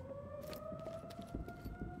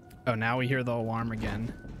 Oh, now we hear the alarm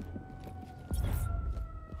again.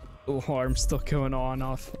 The alarm's still going on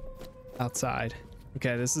off outside.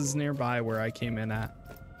 Okay, this is nearby where I came in at.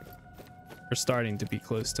 We're starting to be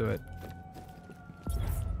close to it.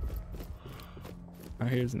 Oh,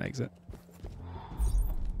 here's an exit.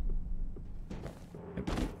 Yep.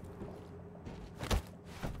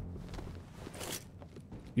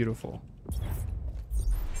 Beautiful.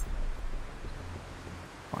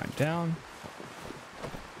 Climb down.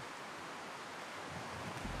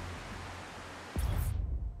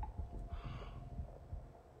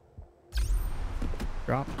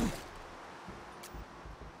 Drop.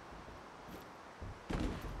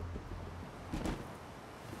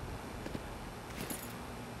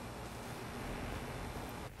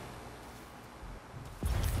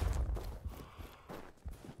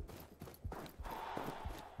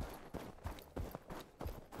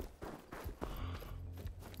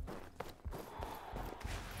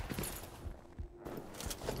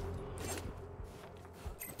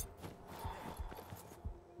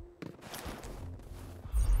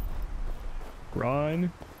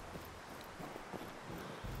 Run.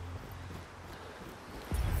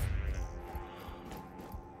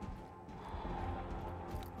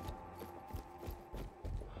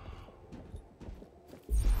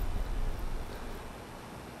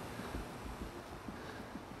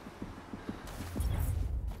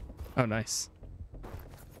 Oh, nice.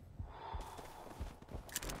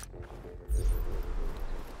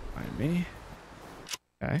 Find me.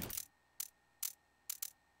 Okay.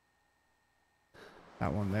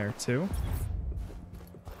 That one there too.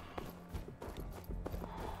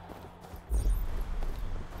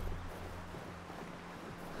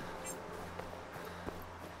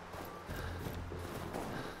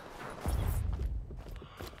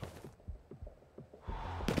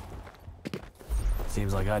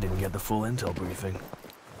 Seems like I didn't get the full intel briefing.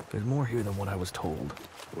 There's more here than what I was told.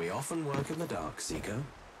 We often work in the dark, Seeker.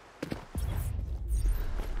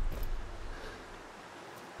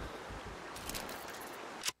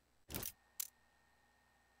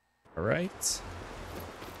 All right.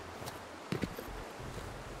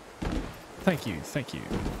 Thank you, thank you.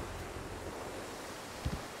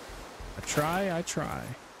 I try.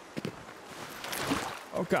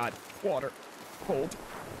 Oh God, water, cold.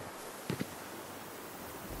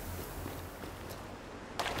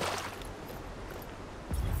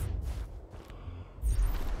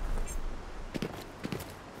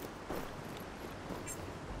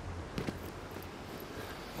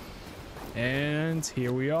 And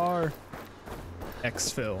here we are.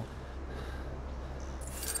 Exfil.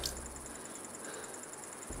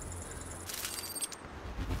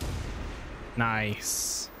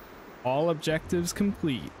 Nice. All objectives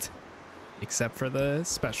complete. Except for the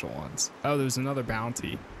special ones. Oh, there's another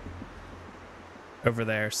bounty. Over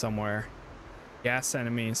there somewhere. Gas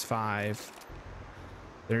enemies 5.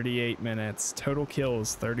 38 minutes. Total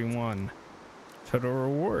kills 31. Total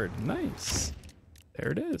reward. Nice. There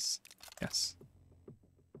it is. Yes.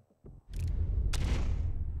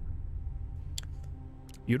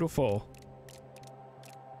 Beautiful.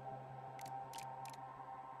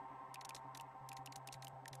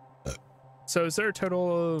 So is there a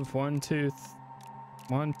total of 1, 2,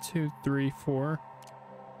 3, 4?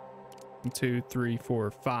 1, 2, 3,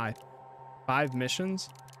 4, 5. 5 missions?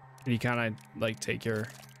 And you kind of like take your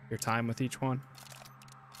time with each one.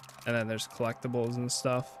 And then there's collectibles and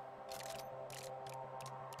stuff.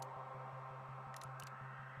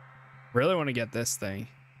 Really want to get this thing.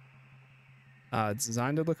 It's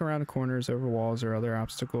designed to look around corners, over walls, or other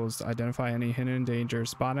obstacles to identify any hidden danger,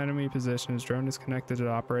 spot enemy positions. Drone is connected to the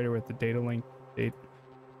operator with the data link.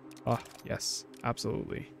 Oh, yes,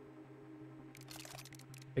 absolutely.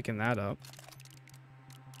 Picking that up.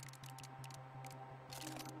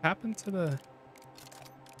 What happened to the...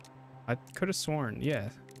 I could have sworn, yeah.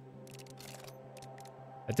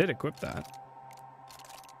 I did equip that.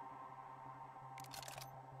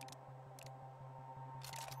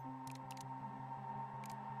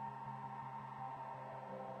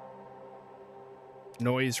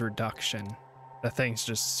 Noise reduction. That thing's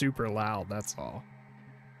just super loud, that's all.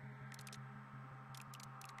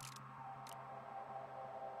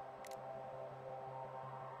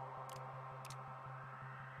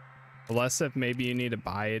 Unless if maybe you need to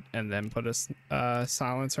buy it and then put a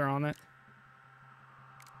silencer on it.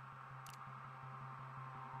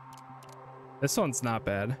 This one's not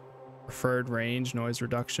bad. Preferred range, noise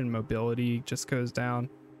reduction, mobility just goes down.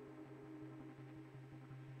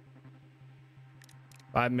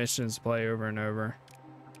 5 missions to play over and over.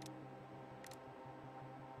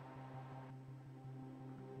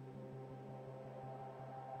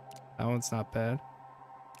 That one's not bad.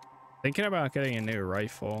 Thinking about getting a new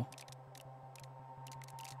rifle.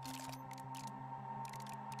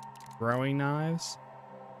 Throwing knives.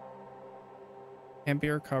 Can't be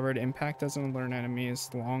recovered. Impact doesn't learn enemies.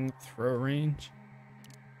 Long throw range.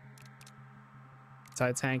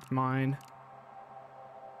 Anti-tank mine.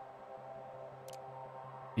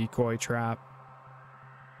 Decoy trap.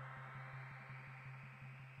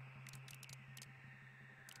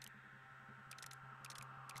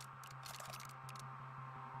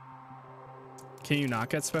 Can you not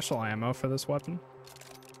get special ammo for this weapon?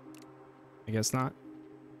 I guess not.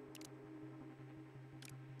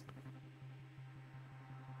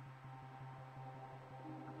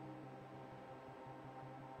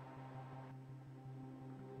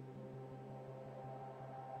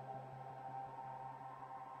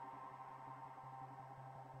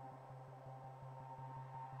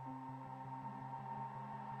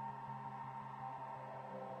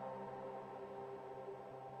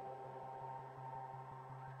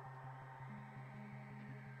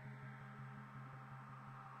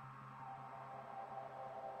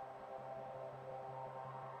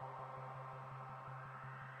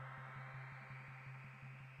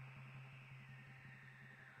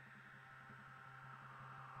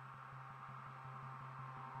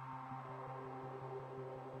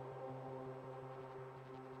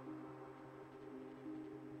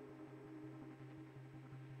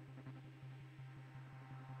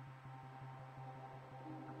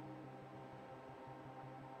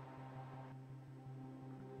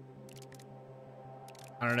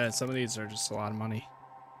 I don't know. Some of these are just a lot of money.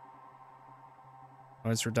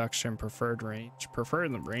 Noise reduction, preferred range.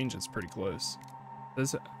 Preferred range is pretty close.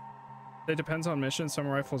 It depends on mission. Some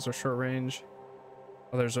rifles are short range.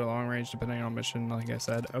 Others are long range depending on mission, like I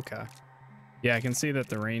said. Okay. Yeah, I can see that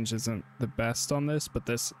the range isn't the best on this, but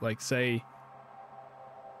this, like, say,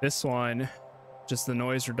 this one, just the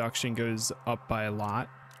noise reduction goes up by a lot.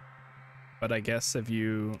 But I guess if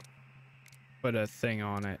you put a thing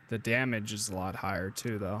on it, the damage is a lot higher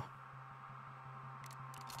too, though.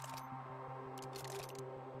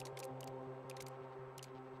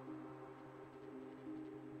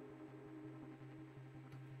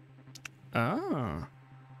 Oh.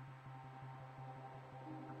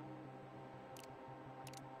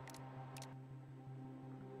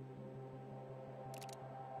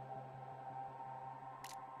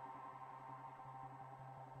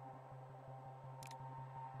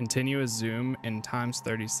 Continuous zoom and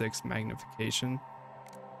 ×36 magnification.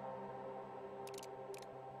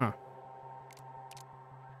 Huh.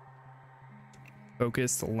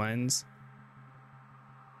 focused lens.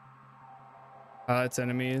 That's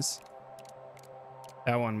enemies.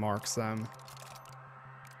 That one marks them.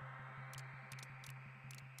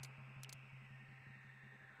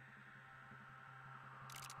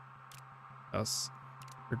 Us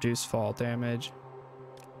reduce fall damage.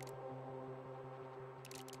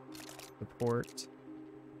 Support.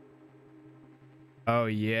 Oh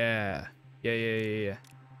yeah. Yeah,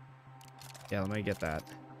 let me get that.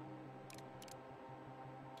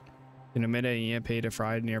 In a minute, EMP to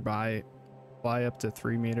fry nearby. Fly up to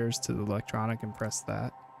 3 meters to the electronic and press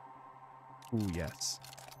that. Ooh, yes.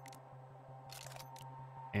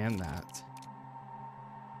 And that.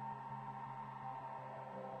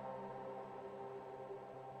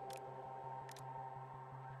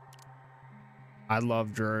 I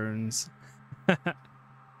love drones.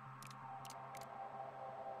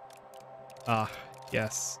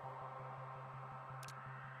 Yes.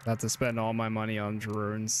 About to spend all my money on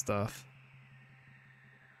drone stuff.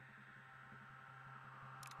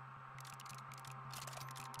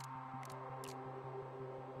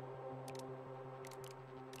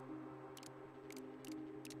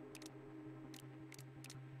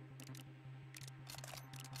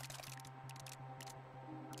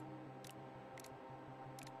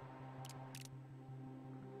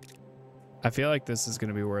 I feel like this is going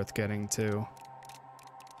to be worth getting too.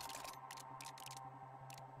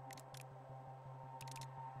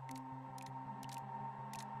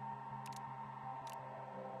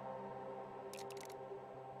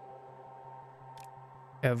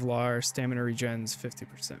 Kevlar, stamina regens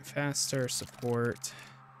 50% faster, support,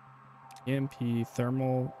 EMP,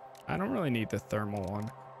 thermal. I don't really need the thermal one.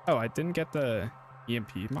 Oh, I didn't get the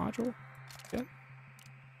EMP module yet.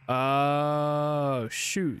 Oh,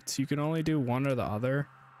 shoot. You can only do one or the other.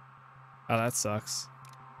 Oh, that sucks.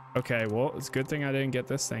 Okay, well, it's a good thing I didn't get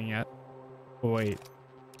this thing yet. Oh, wait.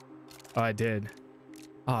 Oh, I did.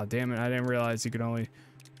 Oh, damn it. I didn't realize you could only...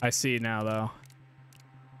 I see it now, though.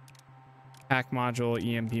 Hack module,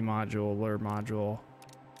 EMP module, lure module.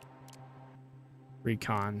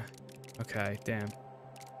 Recon. Okay, damn.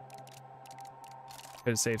 Could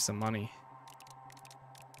have saved some money.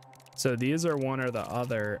 So these are one or the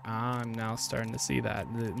other. I'm now starting to see that.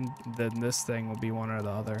 Then this thing will be one or the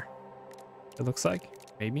other. It looks like.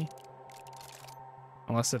 Maybe.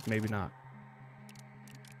 Unless if maybe not.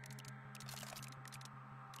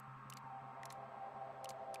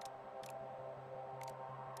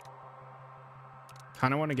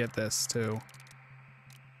 Kind of want to get this too.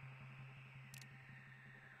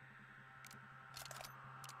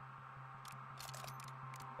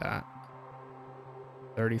 That.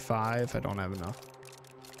 35. I don't have enough.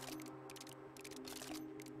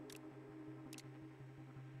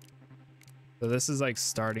 So this is like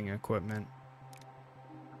starting equipment.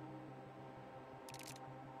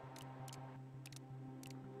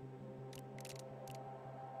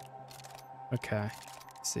 Okay.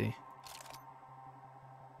 Let's see.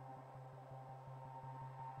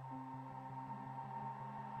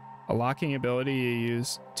 A locking ability you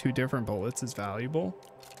use 2 different bullets is valuable.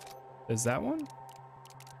 Is that one?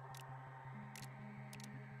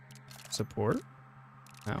 Support?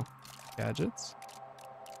 No. Gadgets.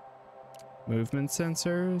 Movement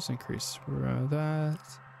sensors. Increase that.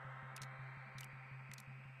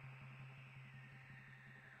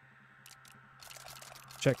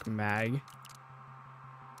 Check mag.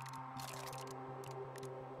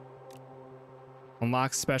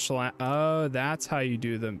 Unlock special. Oh, that's how you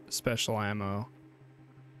do the special ammo.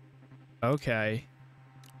 Okay.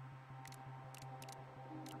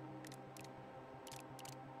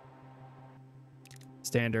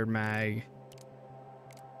 Standard mag.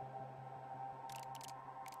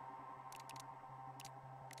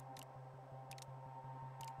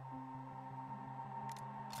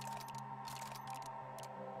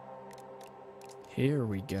 Here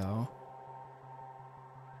we go.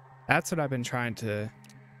 That's what I've been trying to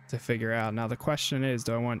figure out. Now the question is,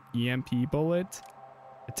 do I want EMP bullet,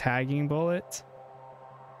 a tagging bullet,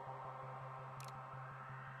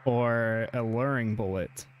 or a luring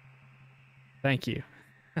bullet? Thank you.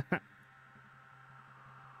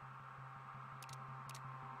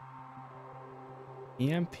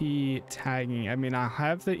 EMP tagging. I mean, I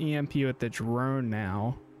have the EMP with the drone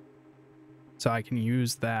now, so I can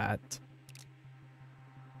use that.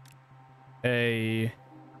 A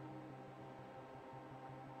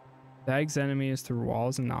tags enemies through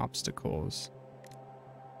walls and obstacles.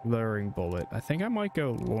 Luring bullet. I think I might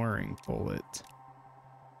go luring bullet.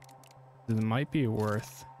 It might be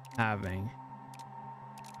worth having.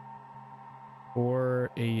 4,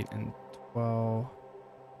 8, and 12.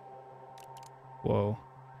 Whoa.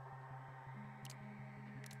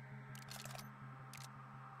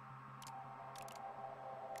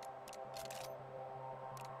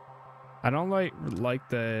 I don't like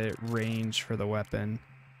the range for the weapon,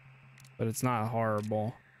 but it's not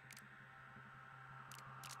horrible.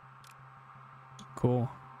 Cool.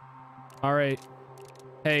 All right.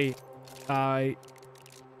 Hey,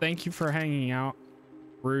 thank you for hanging out,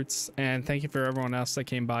 Roots, and thank you for everyone else that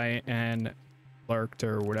came by and lurked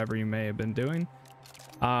or whatever you may have been doing.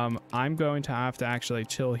 I'm going to have to actually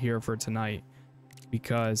chill here for tonight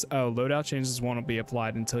because, oh, loadout changes won't be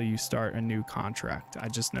applied until you start a new contract. I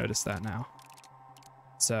just noticed that now.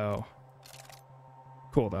 So,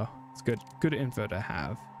 cool though. It's good info to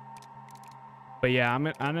have. But yeah, I'm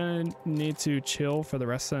gonna need to chill for the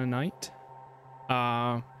rest of the night.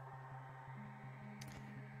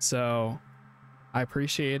 So I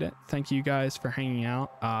appreciate it. Thank you guys for hanging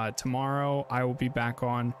out. Tomorrow I will be back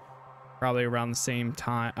on probably around the same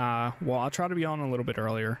time. Well, I'll try to be on a little bit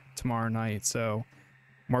earlier tomorrow night, so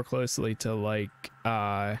more closely to like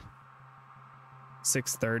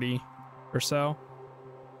 6:30 or so.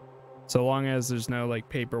 So long as there's no like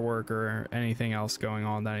paperwork or anything else going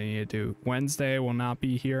on that I need to do. Wednesday will not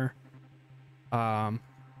be here.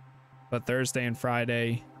 But Thursday and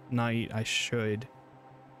Friday night I should,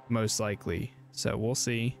 most likely. So we'll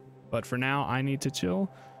see. But for now, I need to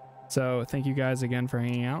chill. So thank you guys again for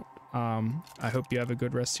hanging out. I hope you have a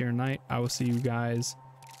good rest of your night. I will see you guys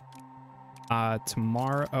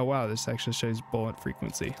tomorrow. Oh wow, this actually shows bullet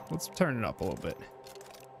frequency. Let's turn it up a little bit.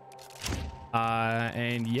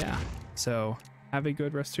 And yeah, so have a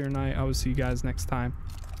good rest of your night. I will see you guys next time.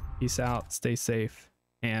 Peace out, stay safe,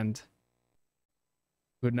 and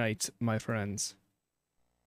good night, my friends.